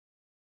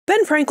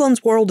Ben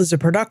Franklin's World is a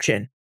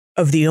production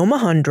of the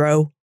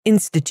Omohundro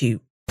Institute.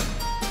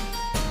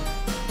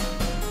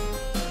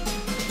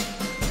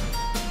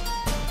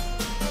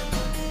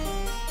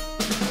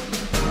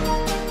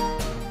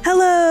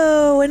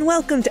 Hello, and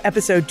welcome to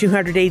episode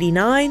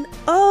 289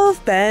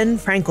 of Ben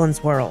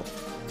Franklin's World,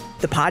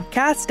 the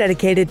podcast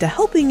dedicated to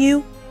helping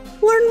you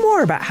learn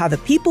more about how the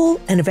people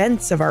and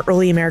events of our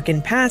early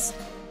American past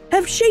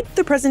have shaped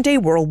the present-day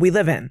world we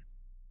live in.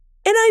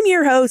 And I'm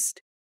your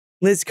host,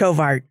 Liz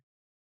Covart.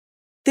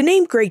 The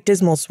name Great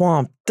Dismal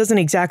Swamp doesn't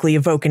exactly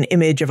evoke an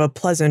image of a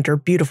pleasant or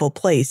beautiful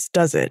place,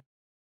 does it?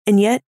 And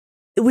yet,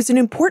 it was an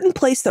important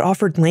place that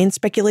offered land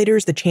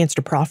speculators the chance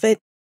to profit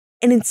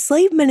and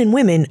enslaved men and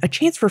women a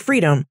chance for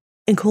freedom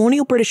in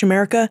colonial British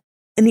America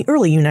and the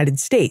early United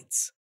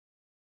States.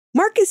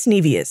 Marcus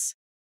Nevius,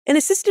 an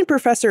assistant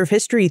professor of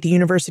history at the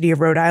University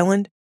of Rhode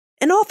Island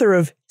and author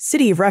of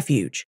City of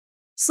Refuge,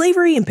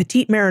 Slavery in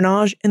Petit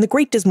Maroonage and the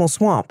Great Dismal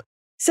Swamp,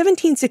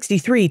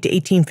 1763 to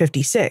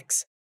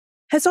 1856,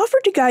 has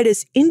offered to guide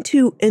us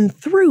into and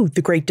through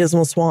the Great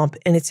Dismal Swamp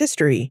and its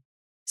history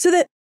so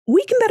that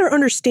we can better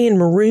understand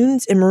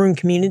maroons and maroon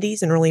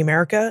communities in early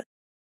America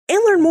and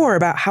learn more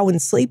about how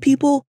enslaved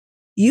people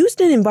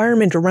used an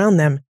environment around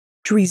them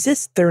to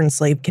resist their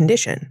enslaved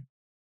condition.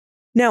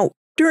 Now,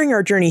 during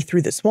our journey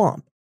through the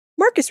swamp,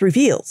 Marcus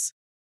reveals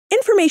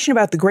information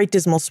about the Great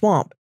Dismal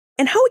Swamp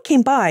and how it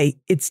came by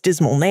its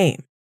dismal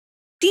name,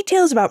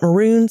 details about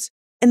maroons,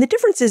 and the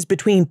differences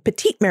between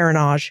Petit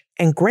Maroonage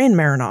and Grand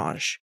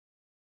Maroonage,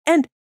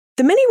 and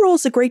the many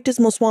roles the Great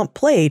Dismal Swamp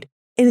played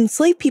in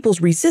enslaved people's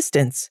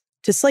resistance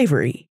to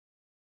slavery.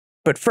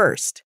 But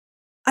first,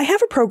 I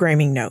have a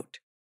programming note.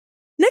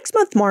 Next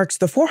month marks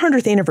the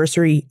 400th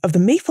anniversary of the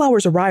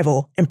Mayflower's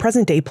arrival in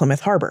present-day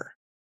Plymouth Harbor.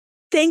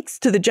 Thanks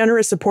to the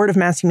generous support of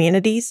Mass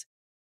Humanities,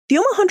 the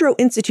Omohundro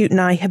Institute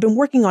and I have been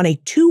working on a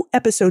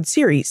 2-episode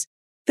series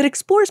that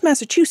explores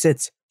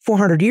Massachusetts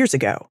 400 years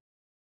ago.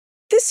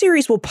 This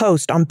series will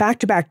post on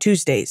back-to-back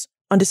Tuesdays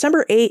on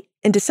December 8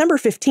 and December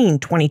 15,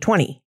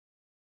 2020.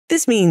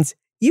 This means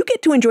you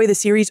get to enjoy the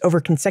series over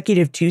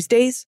consecutive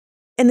Tuesdays,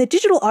 and the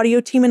digital audio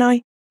team and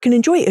I can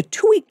enjoy a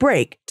 2-week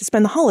break to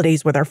spend the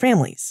holidays with our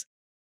families.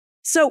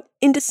 So,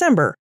 in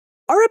December,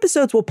 our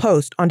episodes will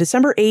post on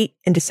December 8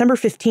 and December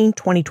 15,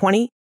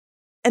 2020,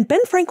 and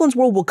Ben Franklin's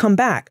World will come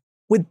back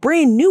with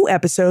brand new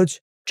episodes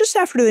just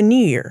after the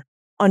new year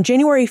on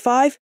January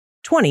 5,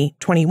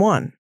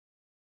 2021.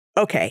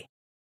 Okay,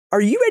 are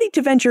you ready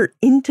to venture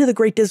into the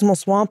Great Dismal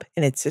Swamp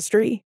and its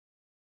history?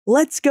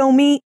 Let's go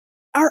meet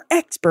our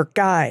expert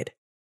guide.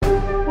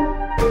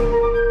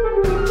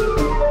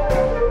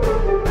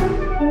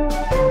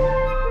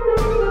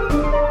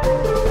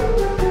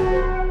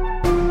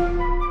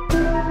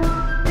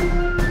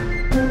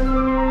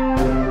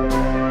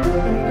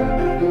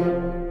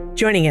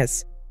 Joining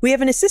us, we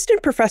have an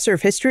assistant professor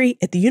of history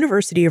at the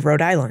University of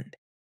Rhode Island.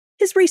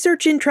 His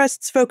research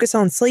interests focus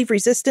on slave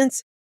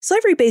resistance,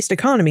 slavery-based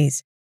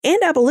economies,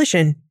 and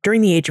abolition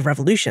during the Age of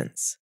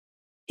Revolutions.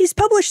 He's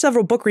published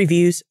several book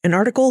reviews, an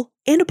article,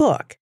 and a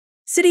book,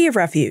 City of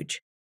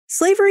Refuge,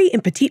 Slavery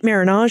in Petit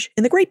Maroonage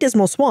in the Great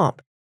Dismal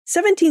Swamp,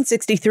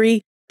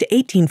 1763 to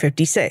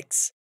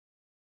 1856.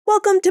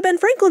 Welcome to Ben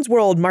Franklin's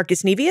World,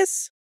 Marcus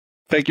Nevius.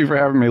 Thank you for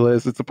having me,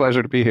 Liz. It's a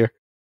pleasure to be here.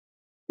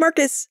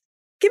 Marcus,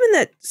 given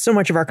that so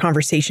much of our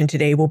conversation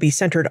today will be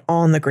centered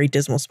on the Great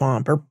Dismal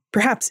Swamp, or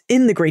perhaps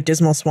in the Great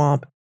Dismal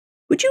Swamp,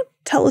 would you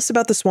tell us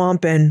about the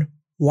swamp and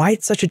why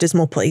it's such a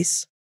dismal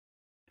place?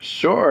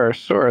 Sure.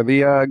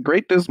 The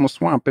Great Dismal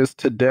Swamp is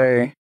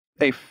today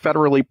a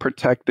federally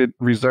protected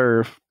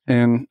reserve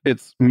in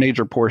its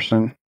major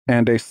portion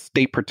and a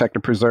state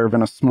protected preserve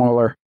in a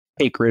smaller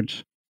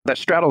acreage that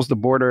straddles the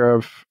border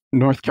of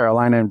North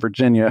Carolina and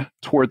Virginia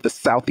toward the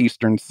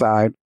southeastern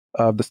side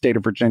of the state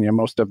of Virginia.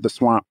 Most of the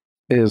swamp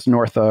is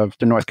north of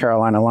the North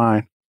Carolina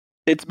line.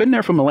 It's been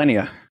there for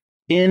millennia.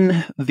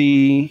 In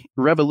the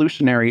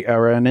Revolutionary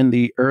era and in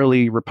the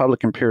early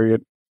Republican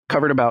period,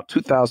 covered about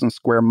 2,000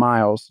 square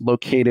miles,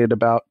 located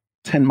about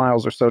 10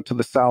 miles or so to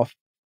the south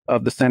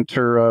of the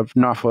center of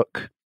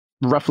Norfolk,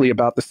 roughly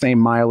about the same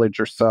mileage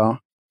or so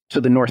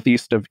to the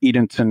northeast of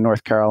Edenton,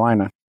 North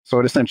Carolina. So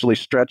it essentially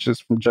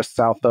stretches from just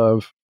south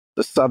of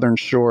the southern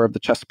shore of the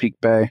Chesapeake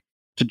Bay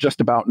to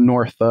just about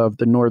north of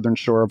the northern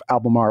shore of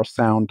Albemarle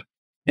Sound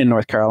in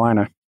North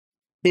Carolina.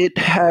 It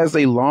has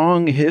a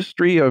long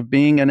history of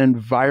being an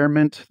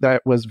environment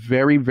that was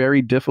very,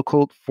 very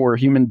difficult for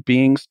human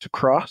beings to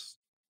cross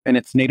in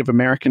its Native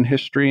American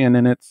history and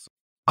in its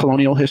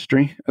colonial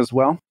history as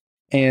well.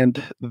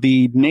 And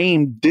the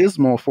name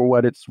Dismal, for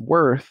what it's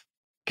worth,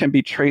 can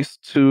be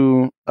traced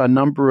to a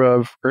number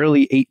of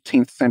early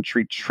 18th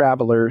century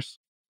travelers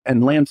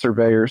and land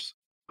surveyors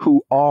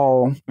who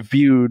all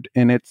viewed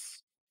in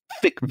its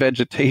thick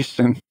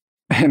vegetation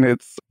and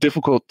its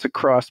difficult to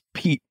cross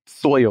peat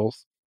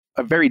soils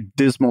a very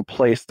dismal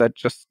place that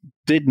just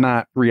did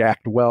not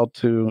react well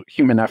to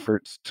human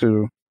efforts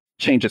to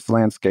change its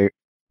landscape.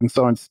 And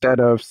so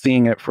instead of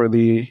seeing it for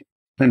the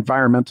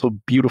environmental,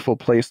 beautiful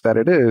place that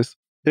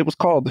it was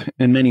called,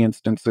 in many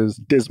instances,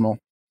 dismal,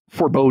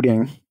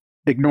 foreboding,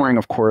 ignoring,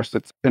 of course,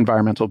 its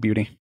environmental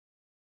beauty.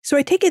 So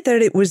I take it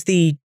that it was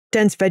the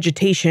dense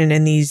vegetation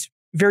and these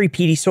very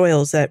peaty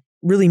soils that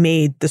really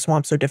made the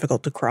swamp so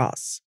difficult to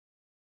cross.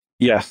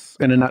 Yes,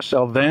 in a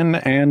nutshell, then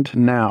and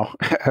now,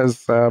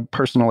 as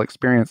personal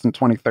experience in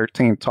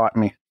 2013 taught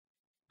me.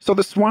 So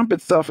the swamp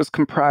itself is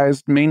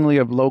comprised mainly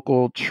of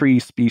local tree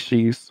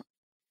species,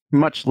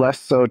 much less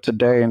so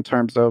today in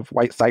terms of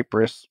white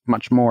cypress,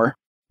 much more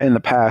in the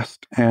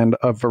past, and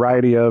a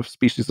variety of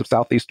species of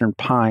southeastern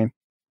pine,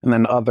 and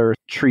then other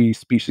tree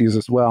species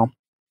as well,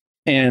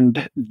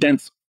 and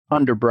dense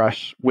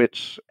underbrush,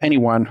 which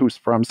anyone who's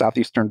from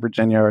southeastern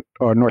Virginia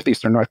or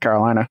northeastern North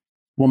Carolina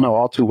will know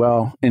all too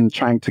well in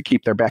trying to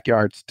keep their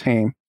backyards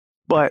tame.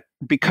 But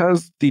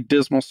because the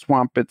Dismal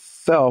Swamp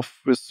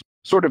itself is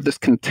sort of this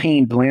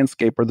contained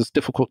landscape or this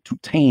difficult to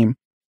tame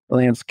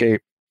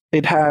landscape,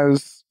 it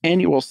has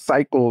annual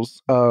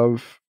cycles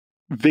of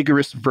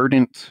vigorous,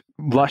 verdant,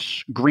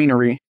 lush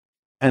greenery.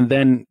 And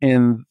then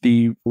in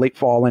the late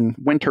fall and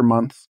winter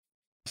months,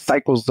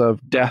 cycles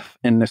of death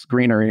in this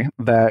greenery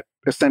that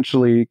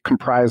essentially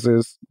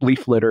comprises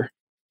leaf litter,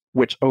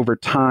 which over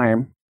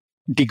time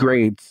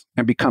degrades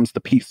and becomes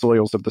the peat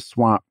soils of the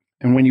swamp.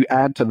 And when you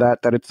add to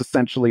that, that it's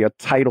essentially a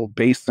tidal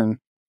basin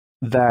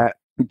that,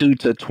 due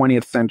to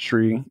 20th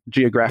century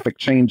geographic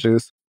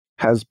changes,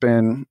 has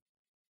been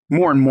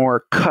more and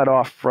more cut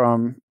off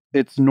from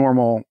its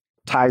normal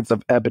tides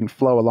of ebb and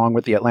flow along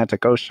with the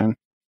Atlantic Ocean.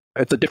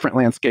 It's a different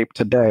landscape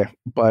today,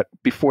 but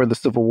before the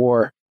Civil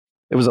War,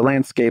 it was a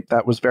landscape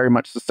that was very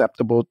much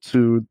susceptible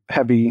to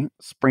heavy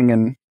spring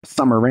and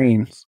summer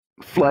rains,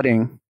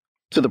 flooding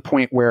to the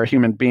point where a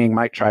human being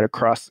might try to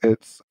cross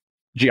its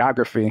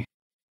geography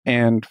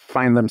and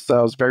find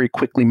themselves very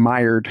quickly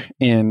mired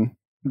in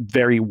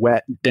very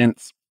wet,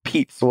 dense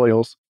peat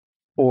soils,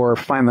 or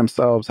find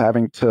themselves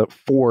having to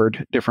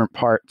ford different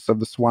parts of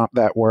the swamp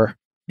that were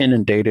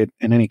inundated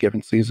in any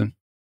given season.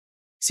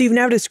 So you've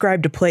now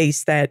described a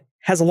place that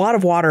has a lot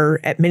of water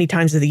at many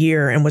times of the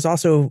year and was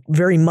also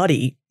very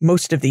muddy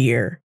most of the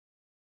year.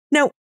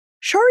 Now,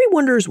 Shari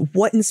wonders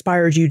what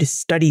inspired you to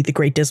study the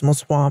Great Dismal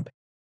Swamp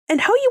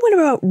and how you went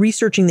about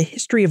researching the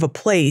history of a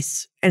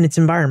place and its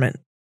environment.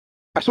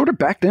 I sort of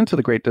backed into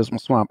the Great Dismal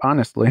Swamp,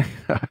 honestly.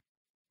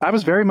 I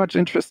was very much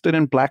interested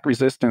in Black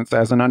resistance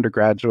as an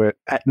undergraduate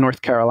at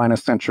North Carolina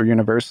Central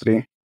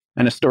University,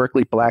 an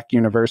historically Black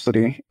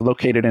university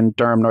located in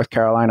Durham, North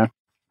Carolina.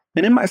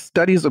 And in my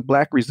studies of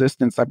Black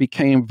resistance, I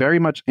became very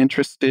much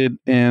interested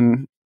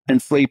in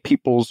enslaved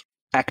people's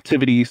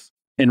activities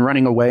in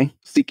running away,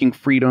 seeking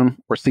freedom,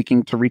 or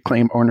seeking to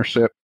reclaim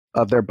ownership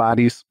of their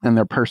bodies and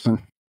their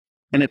person.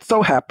 And it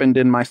so happened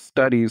in my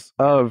studies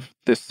of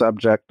this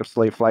subject of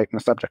slave flight and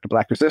the subject of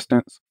Black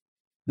resistance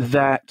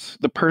that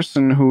the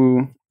person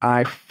who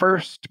I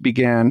first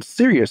began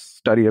serious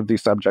study of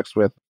these subjects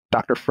with,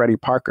 Dr. Freddie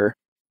Parker,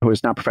 who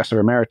is now Professor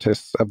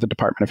Emeritus of the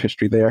Department of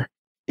History there,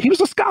 he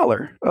was a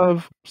scholar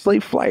of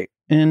slave flight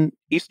in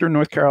Eastern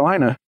North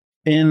Carolina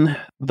in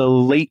the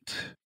late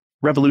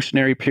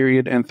Revolutionary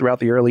period and throughout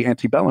the early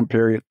antebellum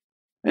period.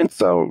 And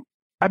so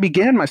I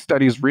began my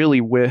studies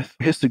really with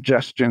his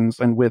suggestions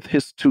and with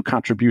his two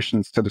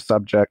contributions to the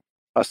subject,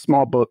 a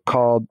small book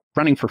called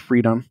Running for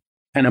Freedom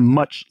and a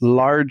much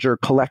larger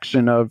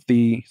collection of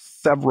the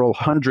several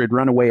hundred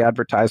runaway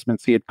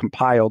advertisements he had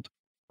compiled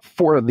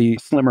for the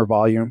slimmer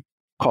volume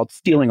called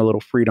Stealing a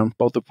Little Freedom,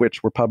 both of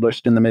which were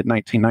published in the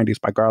mid-1990s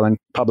by Garland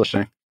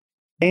Publishing.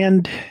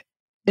 And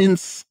in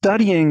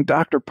studying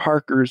Dr.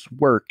 Parker's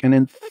work and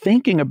in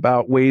thinking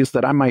about ways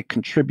that I might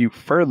contribute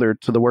further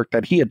to the work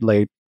that he had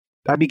laid,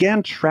 I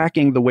began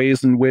tracking the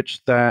ways in which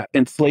the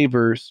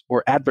enslavers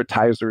or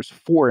advertisers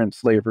for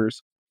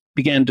enslavers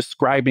began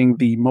describing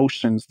the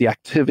motions, the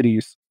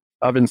activities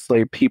of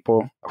enslaved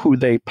people who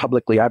they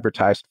publicly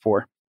advertised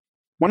for.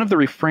 One of the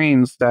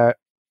refrains that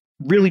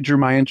really drew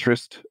my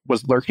interest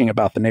was lurking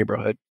about the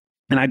neighborhood.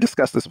 And I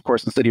discussed this, of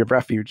course, in City of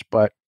Refuge,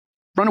 but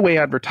runaway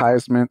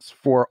advertisements,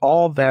 for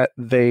all that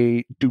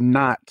they do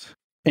not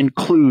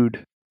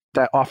include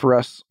that offer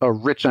us a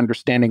rich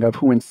understanding of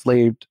who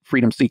enslaved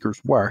freedom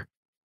seekers were,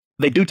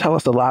 they do tell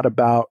us a lot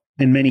about,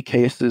 in many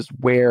cases,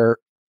 where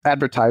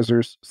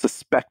advertisers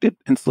suspected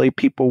enslaved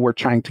people were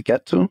trying to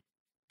get to.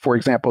 For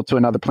example, to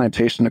another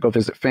plantation to go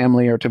visit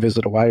family or to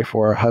visit a wife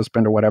or a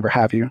husband or whatever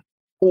have you.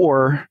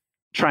 Or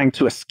trying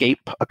to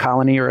escape a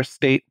colony or a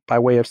state by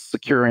way of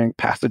securing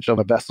passage of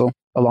a vessel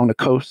along the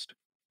coast.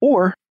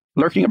 Or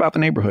lurking about the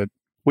neighborhood,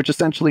 which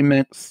essentially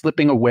meant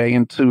slipping away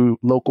into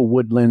local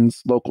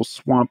woodlands, local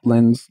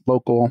swamplands,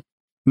 local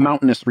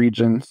mountainous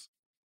regions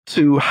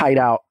to hide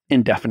out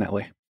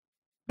indefinitely.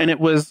 And it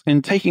was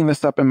in taking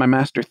this up in my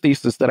master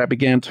thesis that I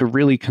began to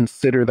really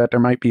consider that there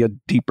might be a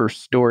deeper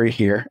story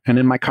here. And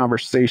in my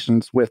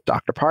conversations with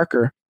Dr.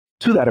 Parker,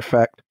 to that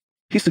effect,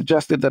 he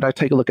suggested that I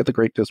take a look at the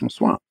Great Dismal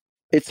Swamp,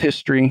 its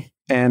history,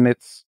 and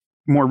its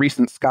more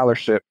recent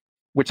scholarship,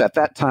 which at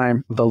that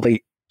time, the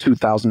late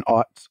 2000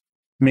 aughts,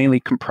 mainly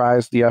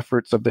comprised the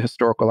efforts of the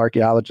historical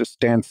archaeologist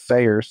Dan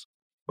Sayers,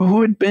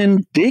 who had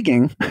been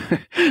digging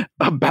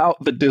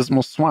about the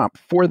Dismal Swamp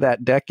for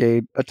that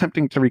decade,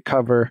 attempting to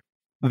recover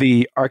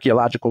the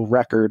archaeological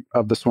record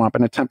of the swamp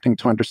and attempting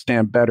to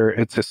understand better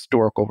its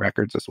historical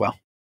records as well.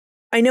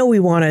 I know we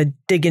want to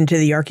dig into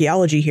the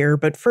archaeology here,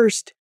 but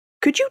first,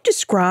 could you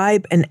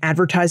describe an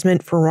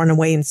advertisement for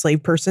runaway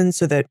enslaved persons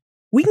so that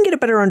we can get a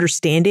better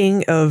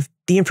understanding of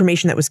the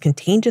information that was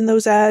contained in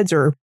those ads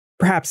or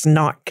perhaps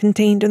not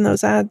contained in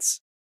those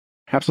ads?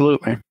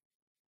 Absolutely.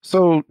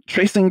 So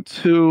tracing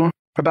to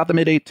about the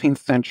mid-18th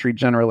century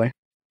generally,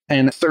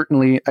 and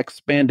certainly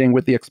expanding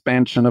with the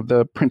expansion of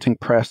the printing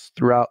press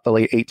throughout the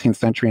late 18th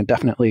century and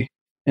definitely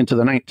into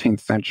the 19th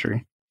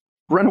century,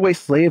 runaway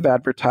slave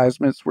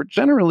advertisements were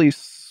generally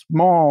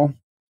small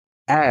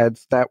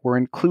ads that were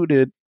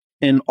included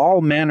in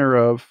all manner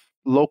of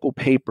local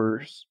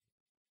papers,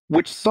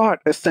 which sought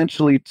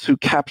essentially to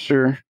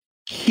capture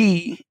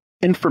key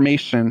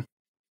information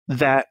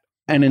that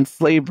an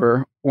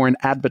enslaver or an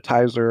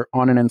advertiser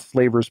on an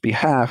enslaver's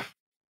behalf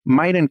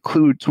might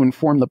include to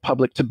inform the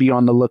public to be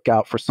on the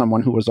lookout for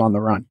someone who was on the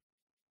run.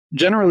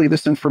 Generally,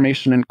 this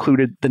information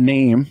included the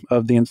name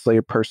of the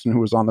enslaved person who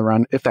was on the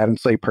run, if that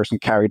enslaved person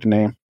carried a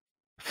name,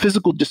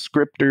 physical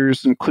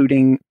descriptors,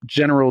 including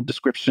general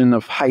description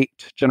of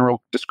height,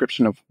 general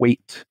description of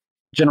weight,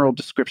 general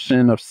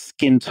description of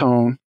skin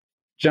tone,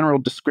 general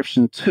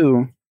description,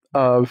 too,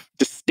 of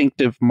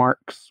distinctive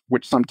marks,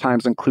 which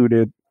sometimes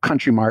included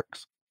country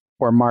marks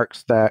or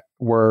marks that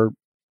were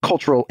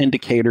cultural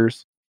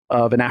indicators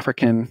of an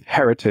African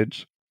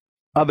heritage.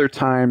 Other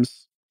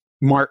times,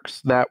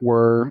 marks that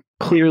were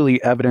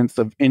clearly evidence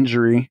of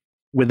injury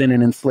within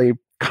an enslaved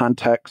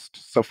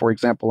context. So, for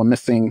example, a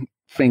missing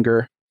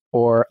finger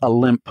or a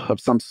limp of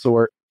some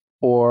sort,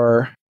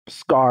 or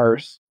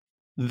scars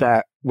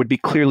that would be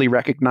clearly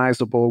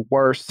recognizable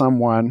were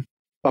someone,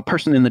 a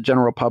person in the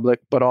general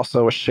public, but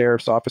also a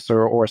sheriff's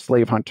officer or a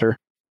slave hunter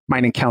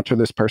might encounter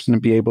this person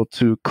and be able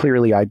to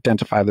clearly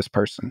identify this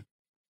person.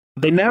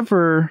 They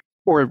never,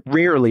 or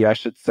rarely, I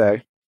should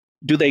say,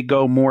 do they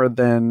go more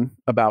than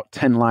about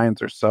 10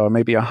 lines or so,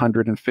 maybe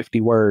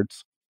 150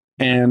 words.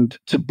 And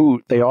to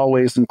boot, they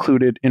always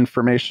included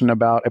information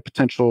about a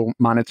potential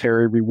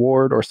monetary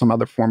reward or some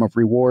other form of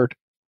reward,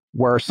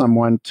 were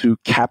someone to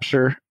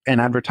capture an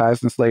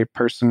advertised enslaved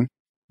person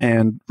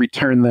and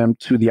return them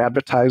to the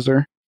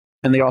advertiser.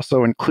 And they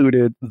also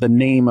included the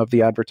name of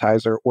the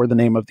advertiser or the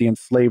name of the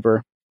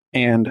enslaver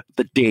and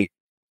the date.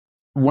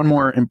 One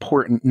more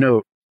important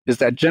note is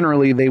that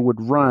generally they would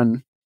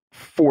run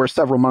for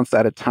several months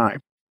at a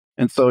time.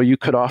 And so you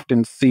could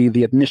often see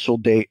the initial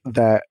date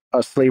that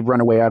a slave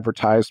runaway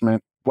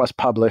advertisement was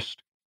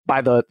published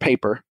by the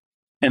paper.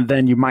 And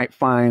then you might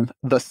find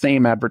the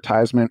same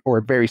advertisement or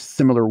a very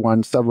similar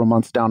one several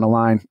months down the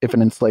line if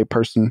an enslaved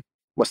person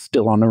was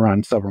still on the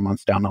run several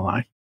months down the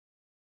line.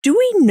 Do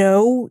we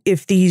know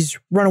if these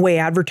runaway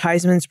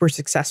advertisements were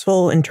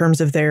successful in terms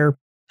of their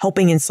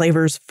helping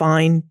enslavers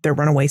find their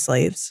runaway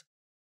slaves?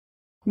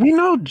 We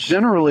know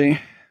generally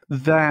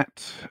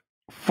that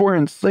for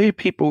enslaved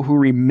people who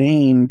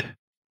remained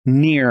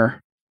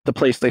near the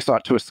place they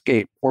sought to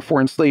escape, or for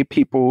enslaved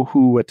people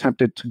who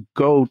attempted to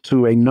go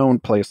to a known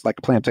place like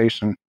a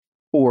plantation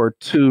or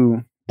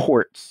to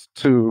ports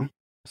to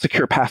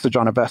secure passage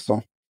on a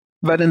vessel,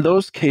 that in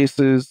those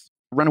cases,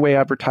 runaway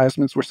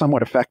advertisements were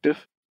somewhat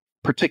effective,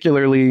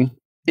 particularly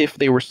if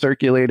they were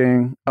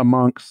circulating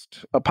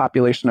amongst a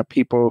population of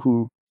people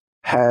who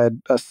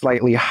had a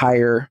slightly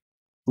higher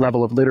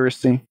level of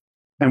literacy.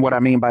 And what I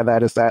mean by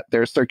that is that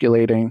they're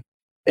circulating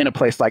in a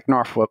place like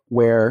Norfolk,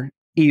 where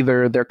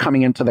either they're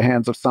coming into the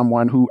hands of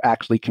someone who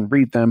actually can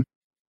read them,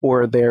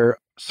 or they're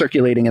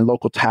circulating in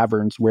local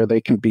taverns where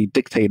they can be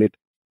dictated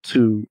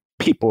to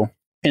people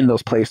in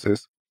those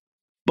places.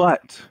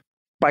 But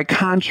by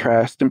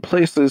contrast, in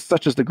places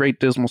such as the Great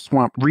Dismal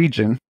Swamp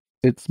region,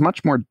 it's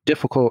much more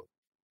difficult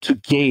to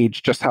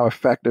gauge just how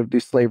effective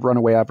these slave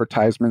runaway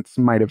advertisements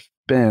might have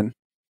been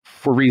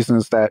for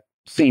reasons that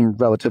seem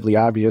relatively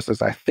obvious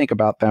as I think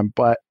about them,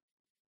 but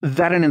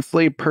that an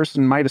enslaved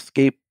person might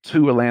escape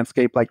to a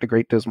landscape like the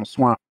Great Dismal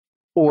Swamp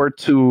or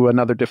to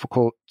another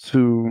difficult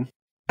to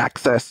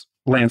access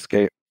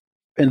landscape.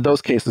 In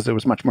those cases, it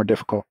was much more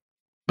difficult.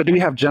 But do we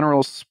have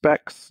general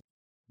specs?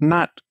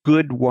 Not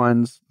good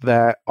ones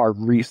that are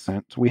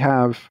recent. We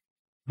have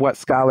what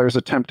scholars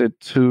attempted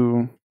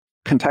to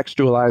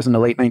contextualize in the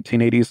late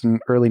 1980s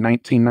and early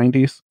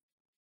 1990s.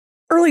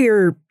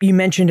 Earlier, you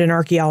mentioned an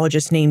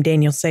archaeologist named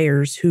Daniel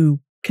Sayers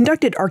who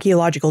conducted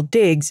archaeological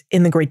digs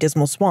in the Great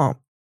Dismal Swamp.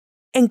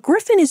 And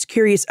Griffin is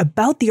curious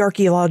about the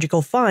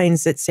archaeological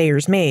finds that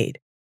Sayers made.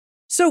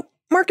 So,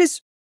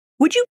 Marcus,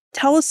 would you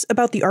tell us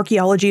about the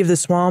archaeology of the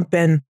swamp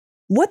and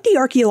what the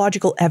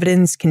archaeological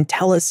evidence can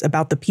tell us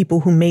about the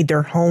people who made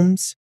their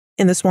homes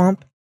in the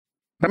swamp?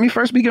 Let me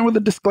first begin with a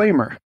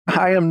disclaimer.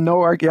 I am no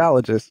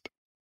archaeologist,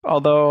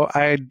 although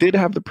I did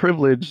have the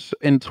privilege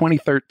in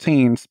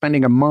 2013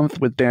 spending a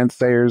month with Dan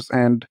Sayers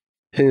and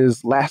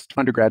his last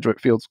undergraduate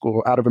field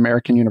school out of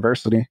American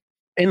University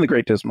in the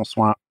Great Dismal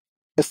Swamp,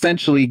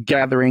 essentially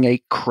gathering a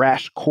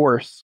crash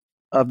course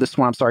of the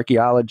swamp's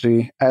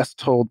archaeology as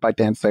told by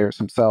Dan Sayers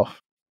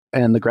himself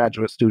and the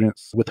graduate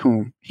students with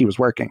whom he was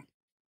working.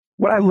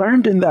 What I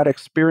learned in that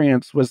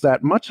experience was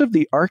that much of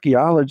the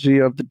archaeology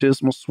of the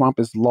Dismal Swamp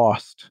is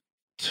lost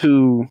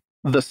to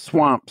the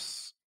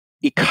swamp's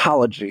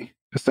ecology,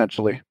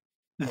 essentially.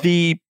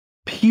 The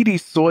peaty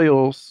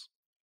soils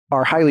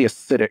are highly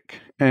acidic,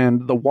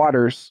 and the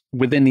waters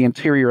within the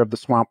interior of the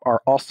swamp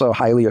are also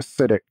highly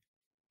acidic.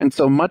 And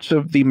so much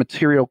of the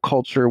material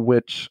culture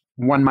which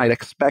one might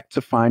expect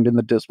to find in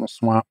the Dismal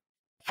Swamp,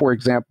 for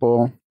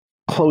example,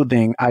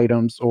 clothing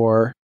items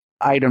or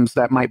items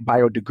that might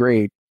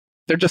biodegrade,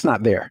 they're just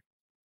not there.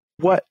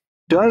 What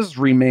does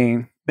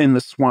remain in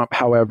the swamp,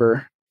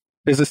 however,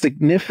 is a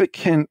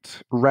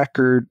significant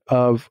record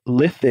of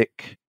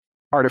lithic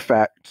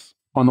artifacts.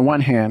 On the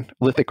one hand,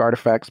 lithic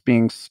artifacts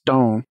being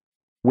stone,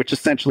 which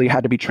essentially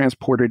had to be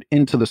transported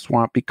into the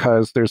swamp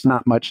because there's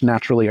not much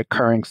naturally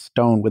occurring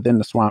stone within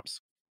the swamp's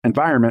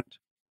environment,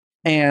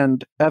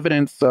 and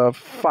evidence of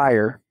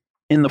fire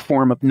in the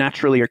form of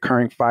naturally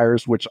occurring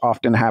fires, which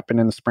often happen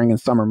in the spring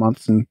and summer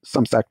months in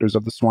some sectors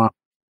of the swamp.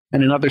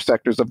 And in other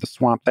sectors of the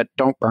swamp that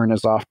don't burn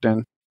as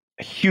often,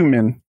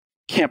 human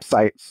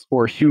campsites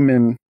or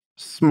human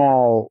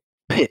small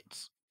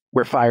pits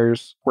where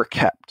fires were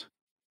kept.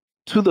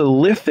 To the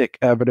lithic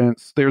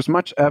evidence, there's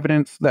much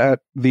evidence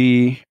that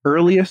the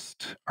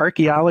earliest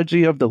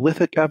archaeology of the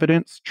lithic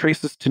evidence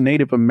traces to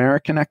Native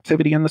American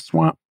activity in the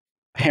swamp.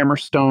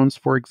 Hammerstones,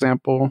 for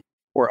example,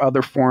 or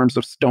other forms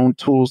of stone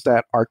tools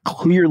that are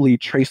clearly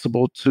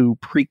traceable to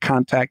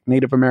pre-contact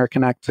Native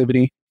American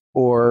activity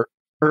or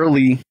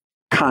early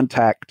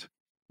contact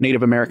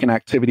Native American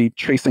activity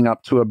tracing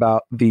up to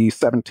about the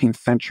 17th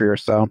century or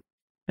so.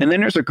 And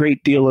then there's a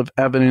great deal of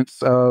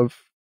evidence of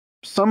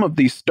some of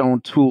these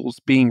stone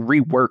tools being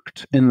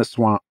reworked in the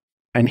swamp.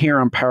 And here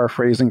I'm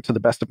paraphrasing to the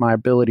best of my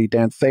ability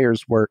Dan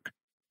Sayer's work,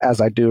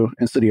 as I do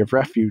in City of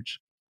Refuge,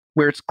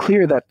 where it's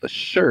clear that the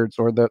sherds,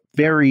 or the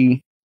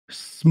very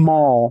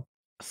small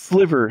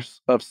slivers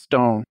of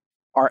stone,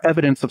 are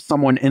evidence of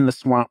someone in the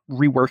swamp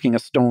reworking a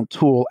stone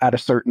tool at a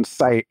certain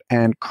site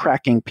and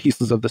cracking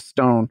pieces of the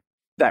stone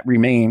that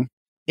remain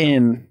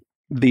in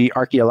the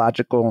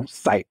archaeological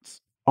sites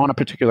on a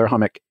particular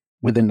hummock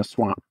within the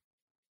swamp.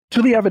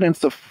 To the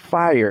evidence of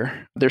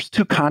fire, there's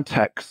two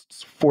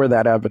contexts for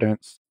that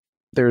evidence.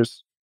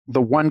 There's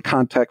the one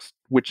context,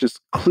 which is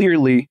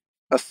clearly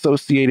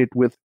associated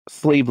with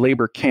slave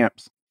labor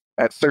camps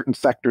at certain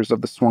sectors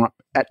of the swamp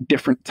at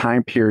different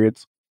time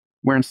periods,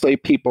 where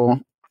enslaved people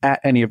at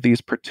any of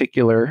these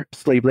particular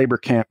slave labor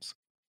camps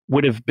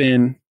would have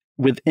been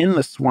within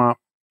the swamp,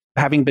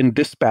 having been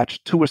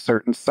dispatched to a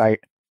certain site,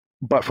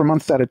 but for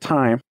months at a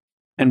time,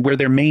 and where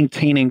they're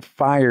maintaining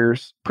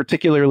fires,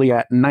 particularly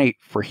at night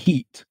for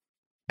heat,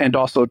 and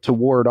also to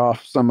ward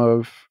off some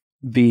of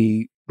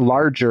the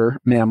larger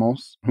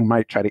mammals who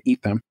might try to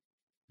eat them.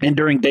 And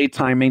during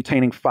daytime,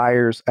 maintaining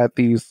fires at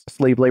these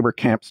slave labor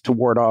camps to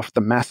ward off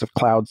the massive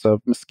clouds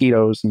of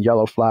mosquitoes and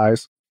yellow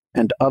flies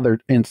and other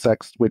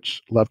insects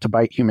which love to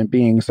bite human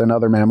beings and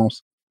other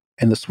mammals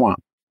in the swamp.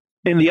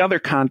 In the other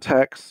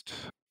context,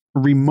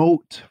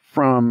 remote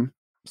from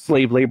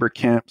slave labor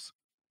camps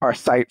are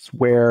sites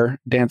where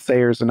Dan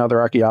Sayers and other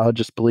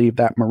archaeologists believe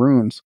that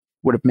maroons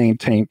would have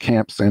maintained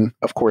camps and,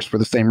 of course, for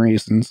the same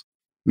reasons,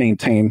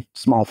 maintain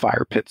small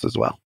fire pits as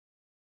well.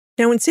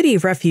 Now, in City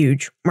of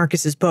Refuge,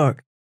 Marcus's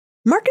book,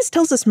 Marcus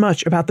tells us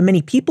much about the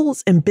many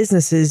peoples and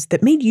businesses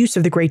that made use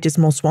of the Great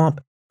Dismal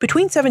Swamp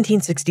between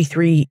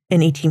 1763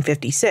 and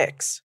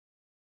 1856.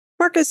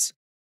 Marcus,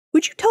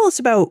 would you tell us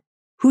about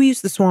who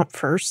used the swamp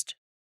first?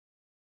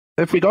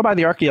 If we go by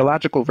the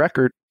archaeological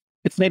record,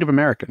 it's Native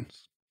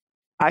Americans.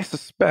 I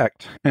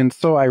suspect, and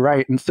so I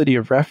write in City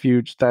of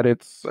Refuge, that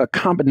it's a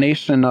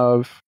combination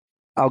of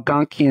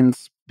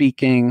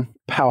Algonquian-speaking,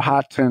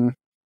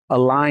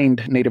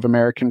 Powhatan-aligned Native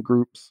American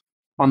groups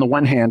on the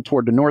one hand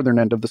toward the northern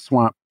end of the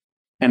swamp,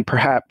 and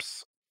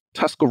perhaps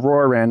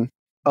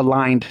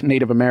Tuscaroran-aligned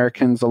Native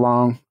Americans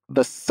along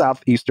the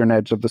southeastern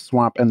edge of the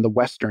swamp and the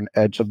western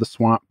edge of the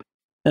swamp.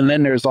 And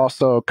then there's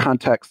also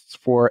contexts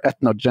for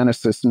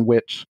ethnogenesis in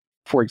which,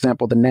 for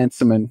example, the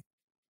Nansemond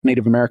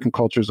Native American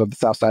cultures of the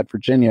Southside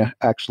Virginia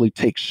actually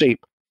take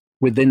shape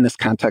within this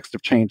context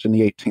of change in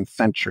the 18th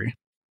century.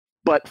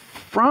 But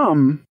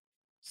from,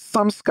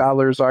 some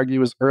scholars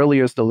argue, as early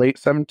as the late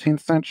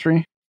 17th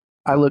century,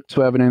 I look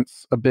to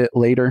evidence a bit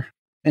later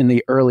in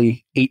the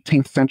early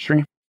 18th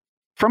century.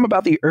 From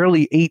about the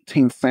early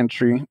 18th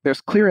century,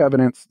 there's clear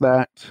evidence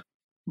that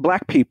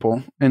Black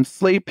people,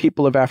 enslaved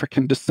people of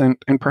African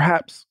descent, and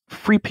perhaps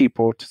free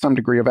people to some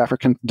degree of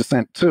African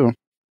descent too,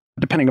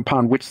 depending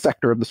upon which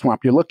sector of the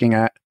swamp you're looking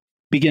at,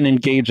 begin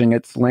engaging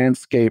its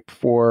landscape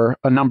for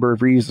a number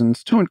of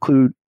reasons, to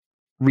include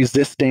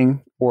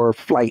resisting or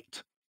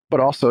flight,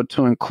 but also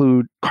to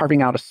include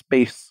carving out a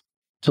space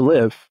to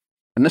live.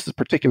 And this is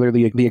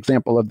particularly the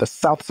example of the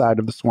south side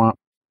of the swamp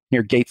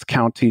near Gates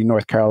County,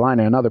 North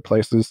Carolina, and other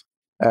places,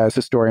 as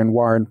historian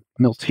Warren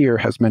Miltier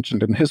has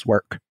mentioned in his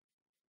work.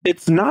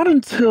 It's not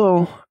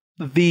until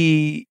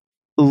the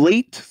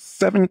late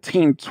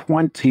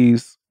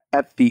 1720s,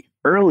 at the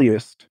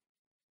earliest,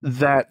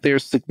 that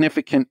there's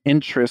significant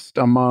interest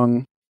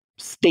among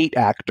state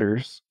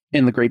actors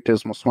in the Great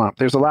Dismal Swamp.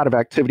 There's a lot of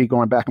activity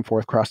going back and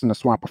forth crossing the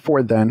swamp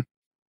before then.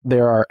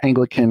 There are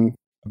Anglican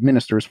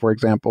ministers, for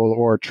example,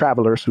 or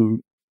travelers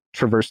who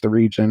traverse the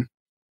region.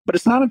 But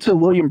it's not until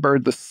William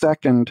Byrd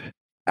II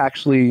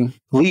actually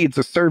leads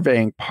a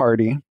surveying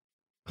party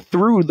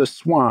through the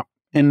swamp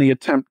in the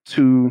attempt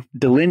to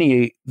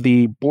delineate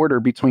the border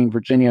between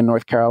Virginia and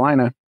North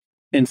Carolina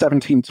in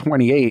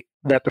 1728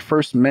 that the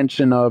first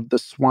mention of the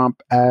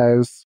swamp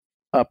as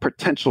a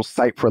potential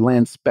site for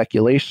land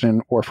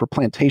speculation or for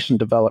plantation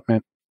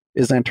development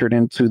is entered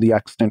into the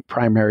extant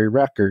primary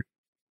record.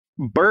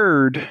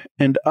 Byrd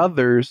and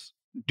others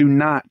do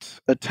not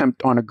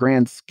attempt on a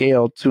grand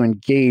scale to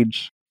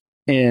engage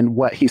in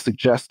what he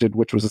suggested,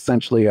 which was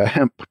essentially a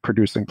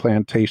hemp-producing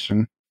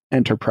plantation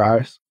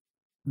enterprise.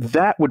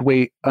 That would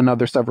wait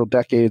another several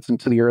decades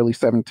into the early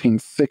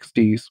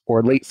 1760s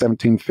or late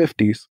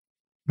 1750s,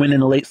 when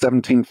in the late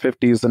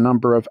 1750s, a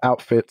number of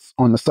outfits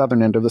on the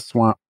southern end of the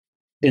swamp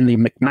in the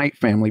McKnight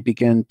family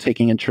began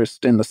taking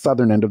interest in the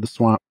southern end of the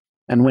swamp.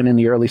 And when in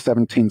the early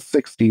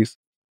 1760s,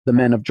 the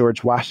men of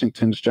George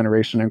Washington's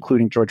generation,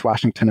 including George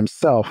Washington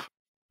himself,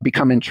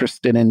 become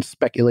interested in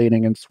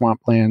speculating in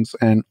swamplands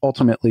and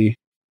ultimately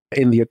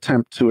in the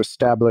attempt to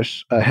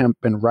establish a hemp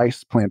and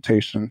rice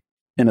plantation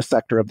in a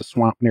sector of the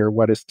swamp near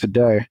what is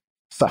today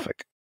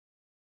Suffolk.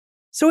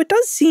 So it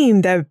does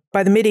seem that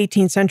by the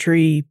mid-18th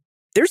century,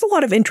 there's a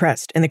lot of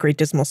interest in the Great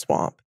Dismal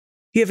Swamp.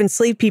 You have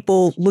enslaved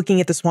people looking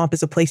at the swamp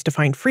as a place to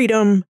find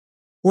freedom,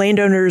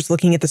 landowners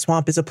looking at the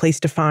swamp as a place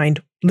to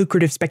find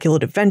lucrative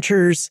speculative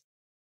ventures.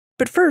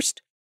 But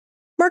first,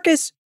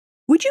 Marcus,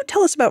 would you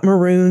tell us about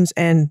maroons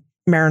and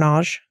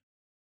maroonage?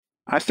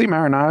 I see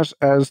maroonage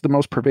as the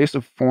most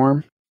pervasive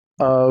form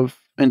of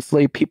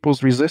enslaved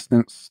people's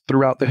resistance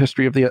throughout the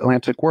history of the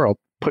Atlantic world,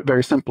 put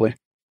very simply.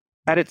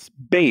 At its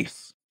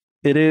base,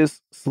 it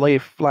is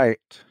slave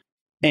flight.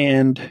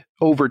 And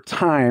over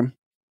time,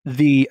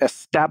 the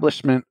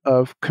establishment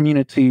of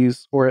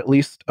communities, or at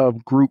least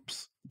of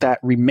groups that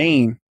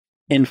remain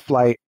in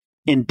flight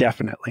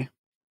indefinitely.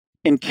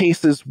 In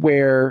cases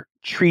where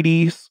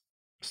treaties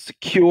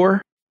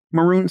secure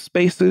maroon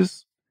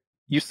spaces,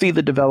 you see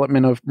the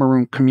development of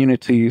maroon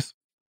communities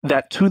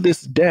that to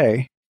this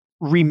day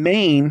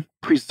remain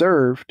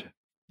preserved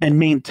and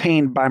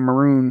maintained by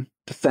maroon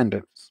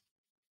descendants.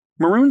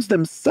 Maroons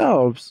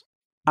themselves,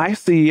 I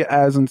see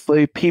as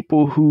enslaved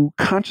people who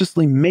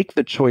consciously make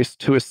the choice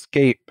to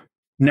escape,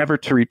 never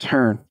to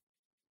return,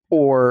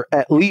 or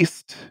at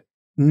least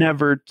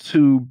never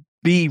to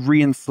be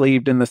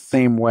re-enslaved in the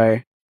same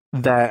way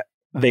that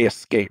they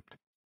escaped.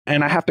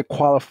 And I have to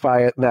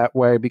qualify it that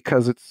way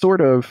because it's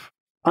sort of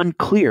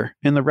unclear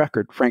in the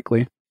record,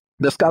 frankly.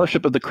 The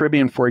Scholarship of the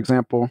Caribbean, for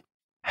example,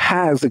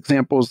 has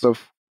examples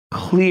of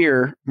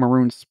clear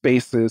maroon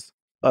spaces,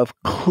 of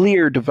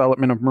clear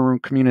development of maroon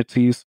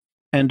communities,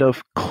 and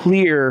of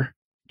clear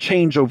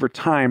change over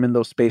time in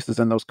those spaces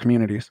and those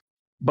communities.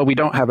 But we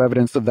don't have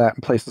evidence of that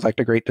in places like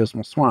the Great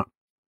Dismal Swamp.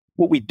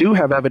 What we do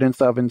have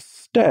evidence of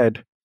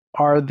instead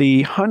are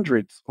the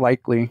hundreds,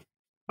 likely,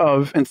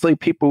 of enslaved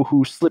people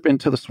who slip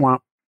into the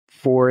swamp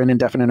for an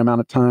indefinite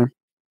amount of time,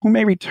 who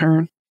may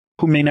return,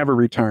 who may never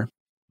return,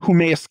 who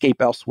may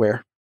escape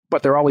elsewhere,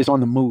 but they're always on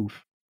the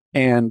move.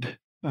 And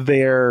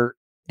they're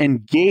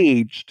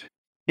engaged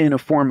in a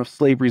form of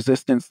slave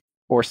resistance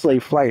or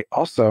slave flight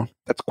also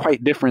that's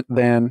quite different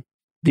than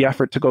the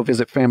effort to go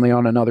visit family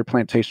on another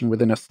plantation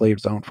within a slave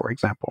zone, for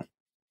example.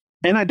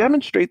 And I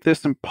demonstrate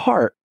this in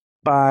part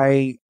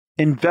by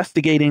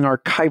investigating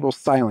archival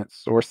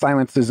silence, or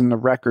silences in the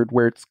record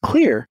where it's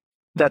clear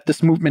that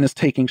this movement is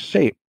taking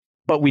shape,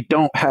 but we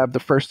don't have the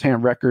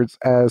firsthand records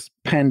as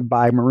penned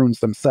by maroons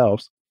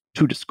themselves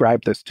to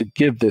describe this, to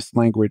give this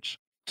language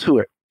to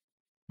it.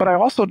 But I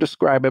also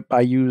describe it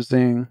by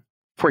using,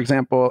 for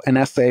example, an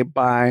essay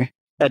by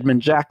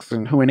Edmund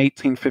Jackson, who in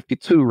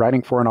 1852,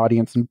 writing for an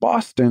audience in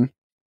Boston,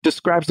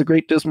 describes the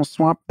Great Dismal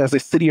Swamp as a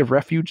city of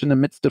refuge in the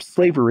midst of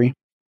slavery,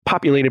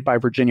 populated by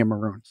Virginia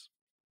maroons.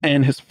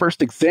 And his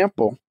first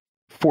example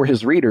for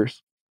his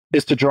readers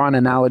is to draw an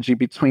analogy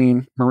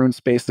between maroon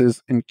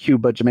spaces in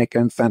Cuba, Jamaica,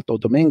 and Santo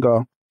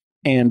Domingo,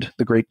 and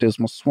the Great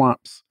Dismal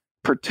Swamp's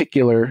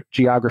particular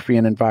geography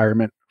and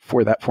environment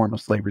for that form of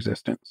slave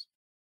resistance.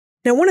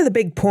 Now, one of the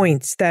big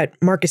points that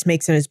Marcus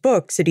makes in his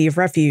book, City of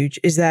Refuge,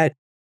 is that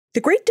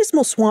the Great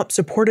Dismal Swamp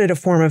supported a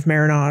form of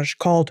maroonage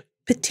called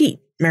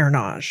Petit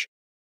Maroonage,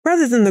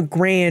 rather than the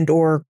grand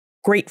or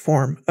great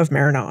form of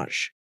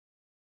maroonage.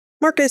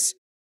 Marcus,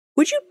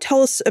 would you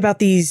tell us about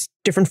these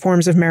different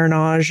forms of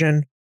maroonage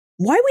and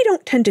why we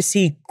don't tend to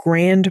see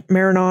grand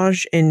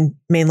maroonage in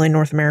mainland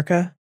North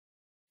America?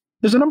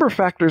 There's a number of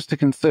factors to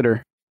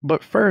consider,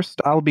 but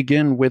first I'll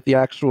begin with the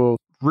actual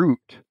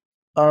root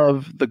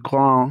of the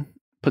grand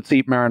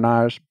Petit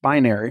Maroonage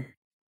binary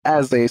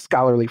as a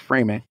scholarly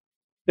framing.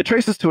 It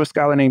traces to a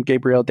scholar named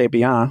Gabriel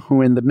Debian,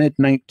 who in the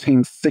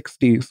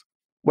mid-1960s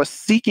was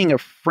seeking a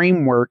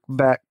framework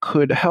that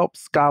could help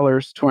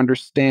scholars to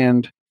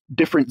understand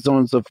different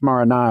zones of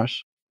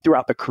maroonage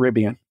throughout the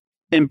Caribbean.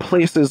 In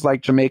places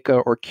like Jamaica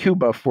or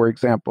Cuba, for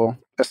example,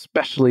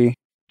 especially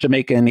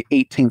Jamaica in the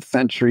 18th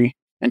century,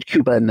 and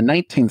Cuba in the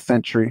 19th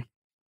century,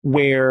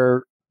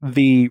 where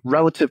the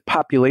relative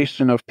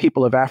population of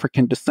people of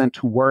African descent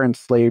who were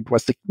enslaved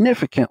was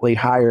significantly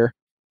higher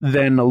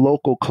than the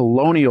local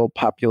colonial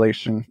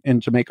population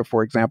in Jamaica,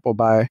 for example.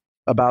 By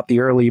about the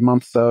early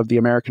months of the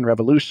American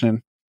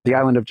Revolution, the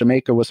island of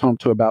Jamaica was home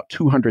to about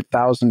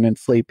 200,000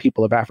 enslaved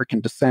people of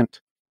African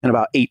descent and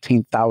about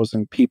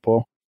 18,000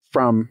 people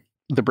from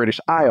the British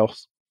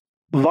Isles.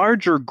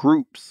 Larger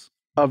groups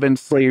of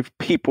enslaved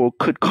people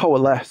could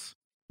coalesce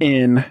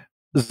in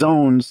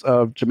zones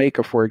of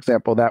Jamaica, for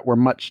example, that were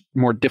much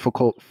more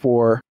difficult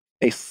for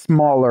a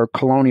smaller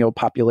colonial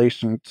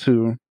population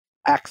to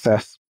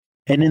access.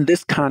 And in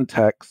this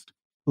context,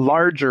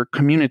 larger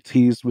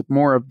communities with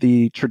more of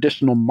the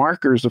traditional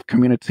markers of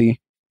community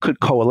could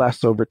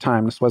coalesce over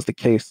time. This was the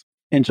case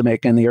in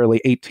Jamaica in the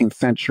early 18th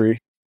century,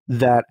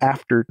 that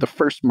after the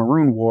First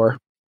Maroon War,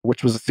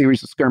 which was a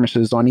series of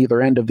skirmishes on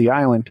either end of the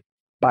island,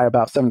 by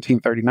about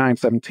 1739,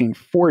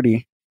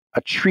 1740,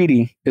 a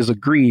treaty is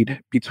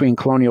agreed between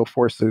colonial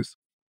forces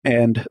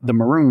and the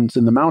Maroons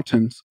in the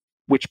mountains,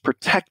 which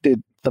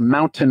protected the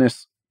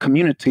mountainous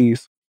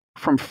communities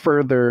from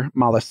further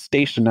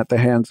molestation at the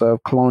hands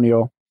of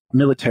colonial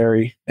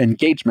military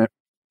engagement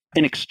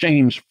in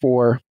exchange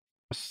for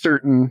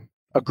certain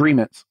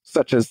agreements,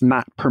 such as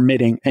not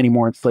permitting any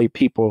more enslaved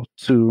people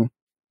to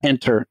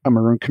enter a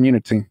Maroon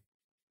community.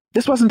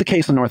 This wasn't the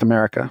case in North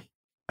America.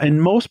 In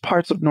most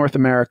parts of North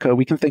America,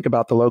 we can think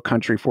about the Low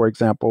Country, for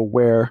example,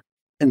 where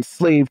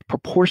enslaved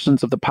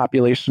proportions of the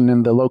population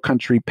in the Low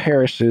Country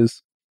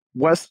parishes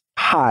was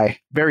high,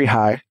 very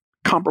high,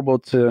 comparable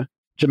to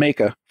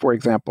Jamaica, for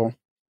example.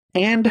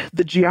 And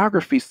the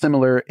geography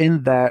similar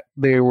in that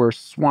there were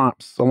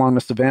swamps along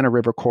the Savannah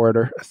River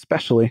corridor,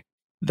 especially,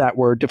 that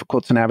were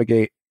difficult to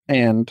navigate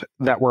and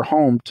that were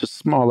home to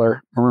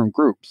smaller Maroon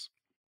groups.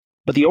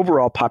 But the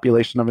overall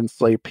population of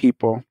enslaved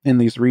people in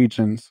these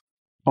regions,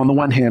 on the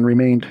one hand,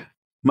 remained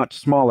much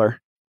smaller,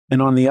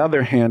 and on the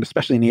other hand,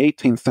 especially in the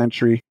 18th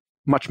century,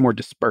 much more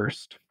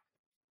dispersed.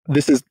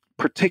 This is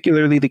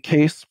particularly the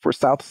case for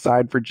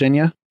Southside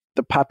Virginia.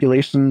 The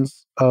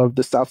populations of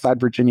the Southside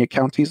Virginia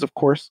counties, of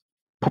course,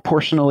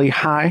 proportionally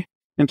high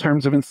in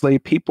terms of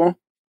enslaved people,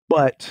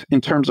 but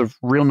in terms of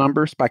real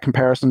numbers, by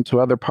comparison to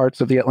other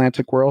parts of the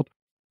Atlantic world,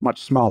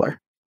 much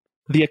smaller.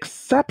 The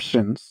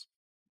exceptions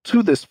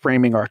to this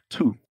framing are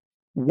two.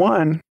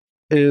 One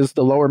is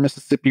the lower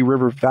Mississippi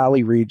River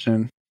Valley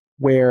region,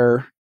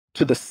 where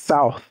to the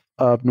south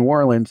of New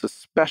Orleans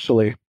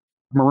especially,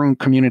 Maroon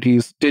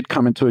communities did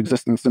come into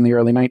existence in the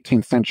early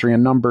 19th century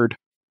and numbered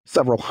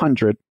several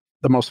hundred.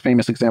 The most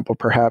famous example,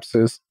 perhaps,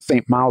 is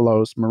St.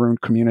 Maulo's Maroon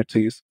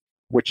communities,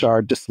 which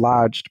are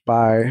dislodged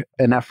by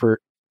an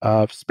effort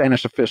of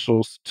Spanish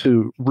officials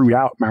to root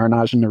out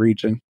maroonage in the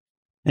region.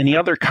 And the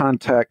other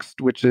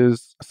context, which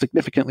is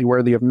significantly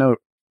worthy of note,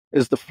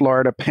 is the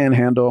Florida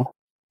Panhandle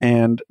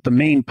and the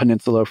main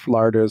peninsula of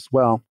Florida as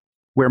well,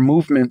 where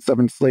movements of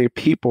enslaved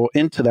people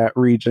into that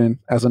region,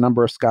 as a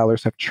number of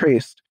scholars have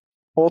traced,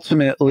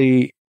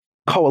 ultimately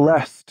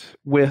coalesced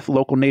with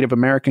local Native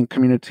American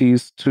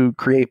communities to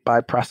create,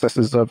 by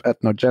processes of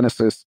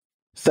ethnogenesis,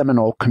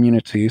 Seminole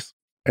communities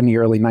in the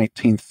early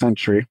 19th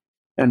century.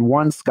 And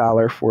one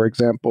scholar, for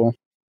example,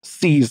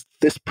 sees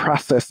this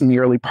process in the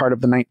early part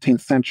of the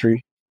 19th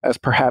century as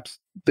perhaps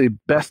the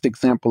best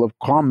example of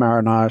grand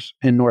maroonage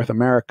in North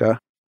America,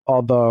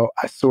 although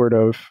I sort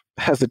of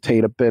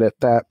hesitate a bit at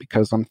that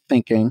because I'm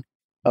thinking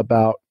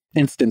about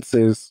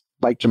instances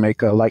like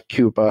Jamaica, like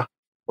Cuba,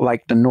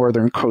 like the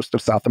northern coast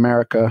of South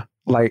America,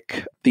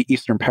 like the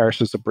eastern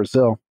parishes of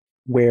Brazil,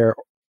 where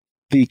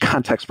the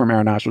context for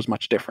maroonage was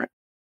much different.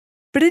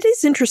 But it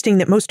is interesting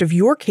that most of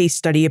your case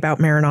study about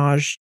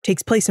maroonage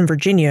takes place in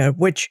Virginia,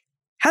 which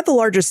had the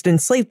largest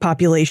enslaved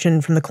population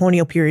from the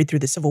colonial period through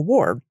the Civil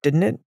War,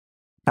 didn't it?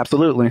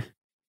 Absolutely.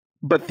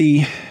 But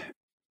the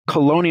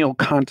colonial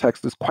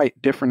context is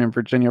quite different in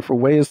Virginia for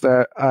ways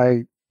that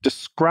I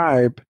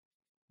describe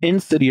in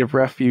City of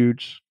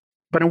Refuge,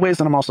 but in ways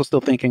that I'm also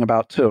still thinking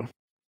about too.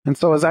 And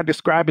so as I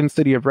describe in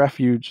City of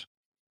Refuge,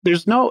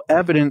 there's no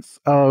evidence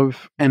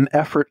of an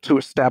effort to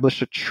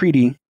establish a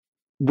treaty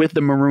with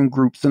the Maroon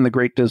groups in the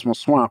Great Dismal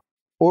Swamp,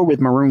 or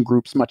with Maroon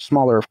groups much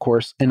smaller, of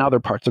course, in other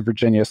parts of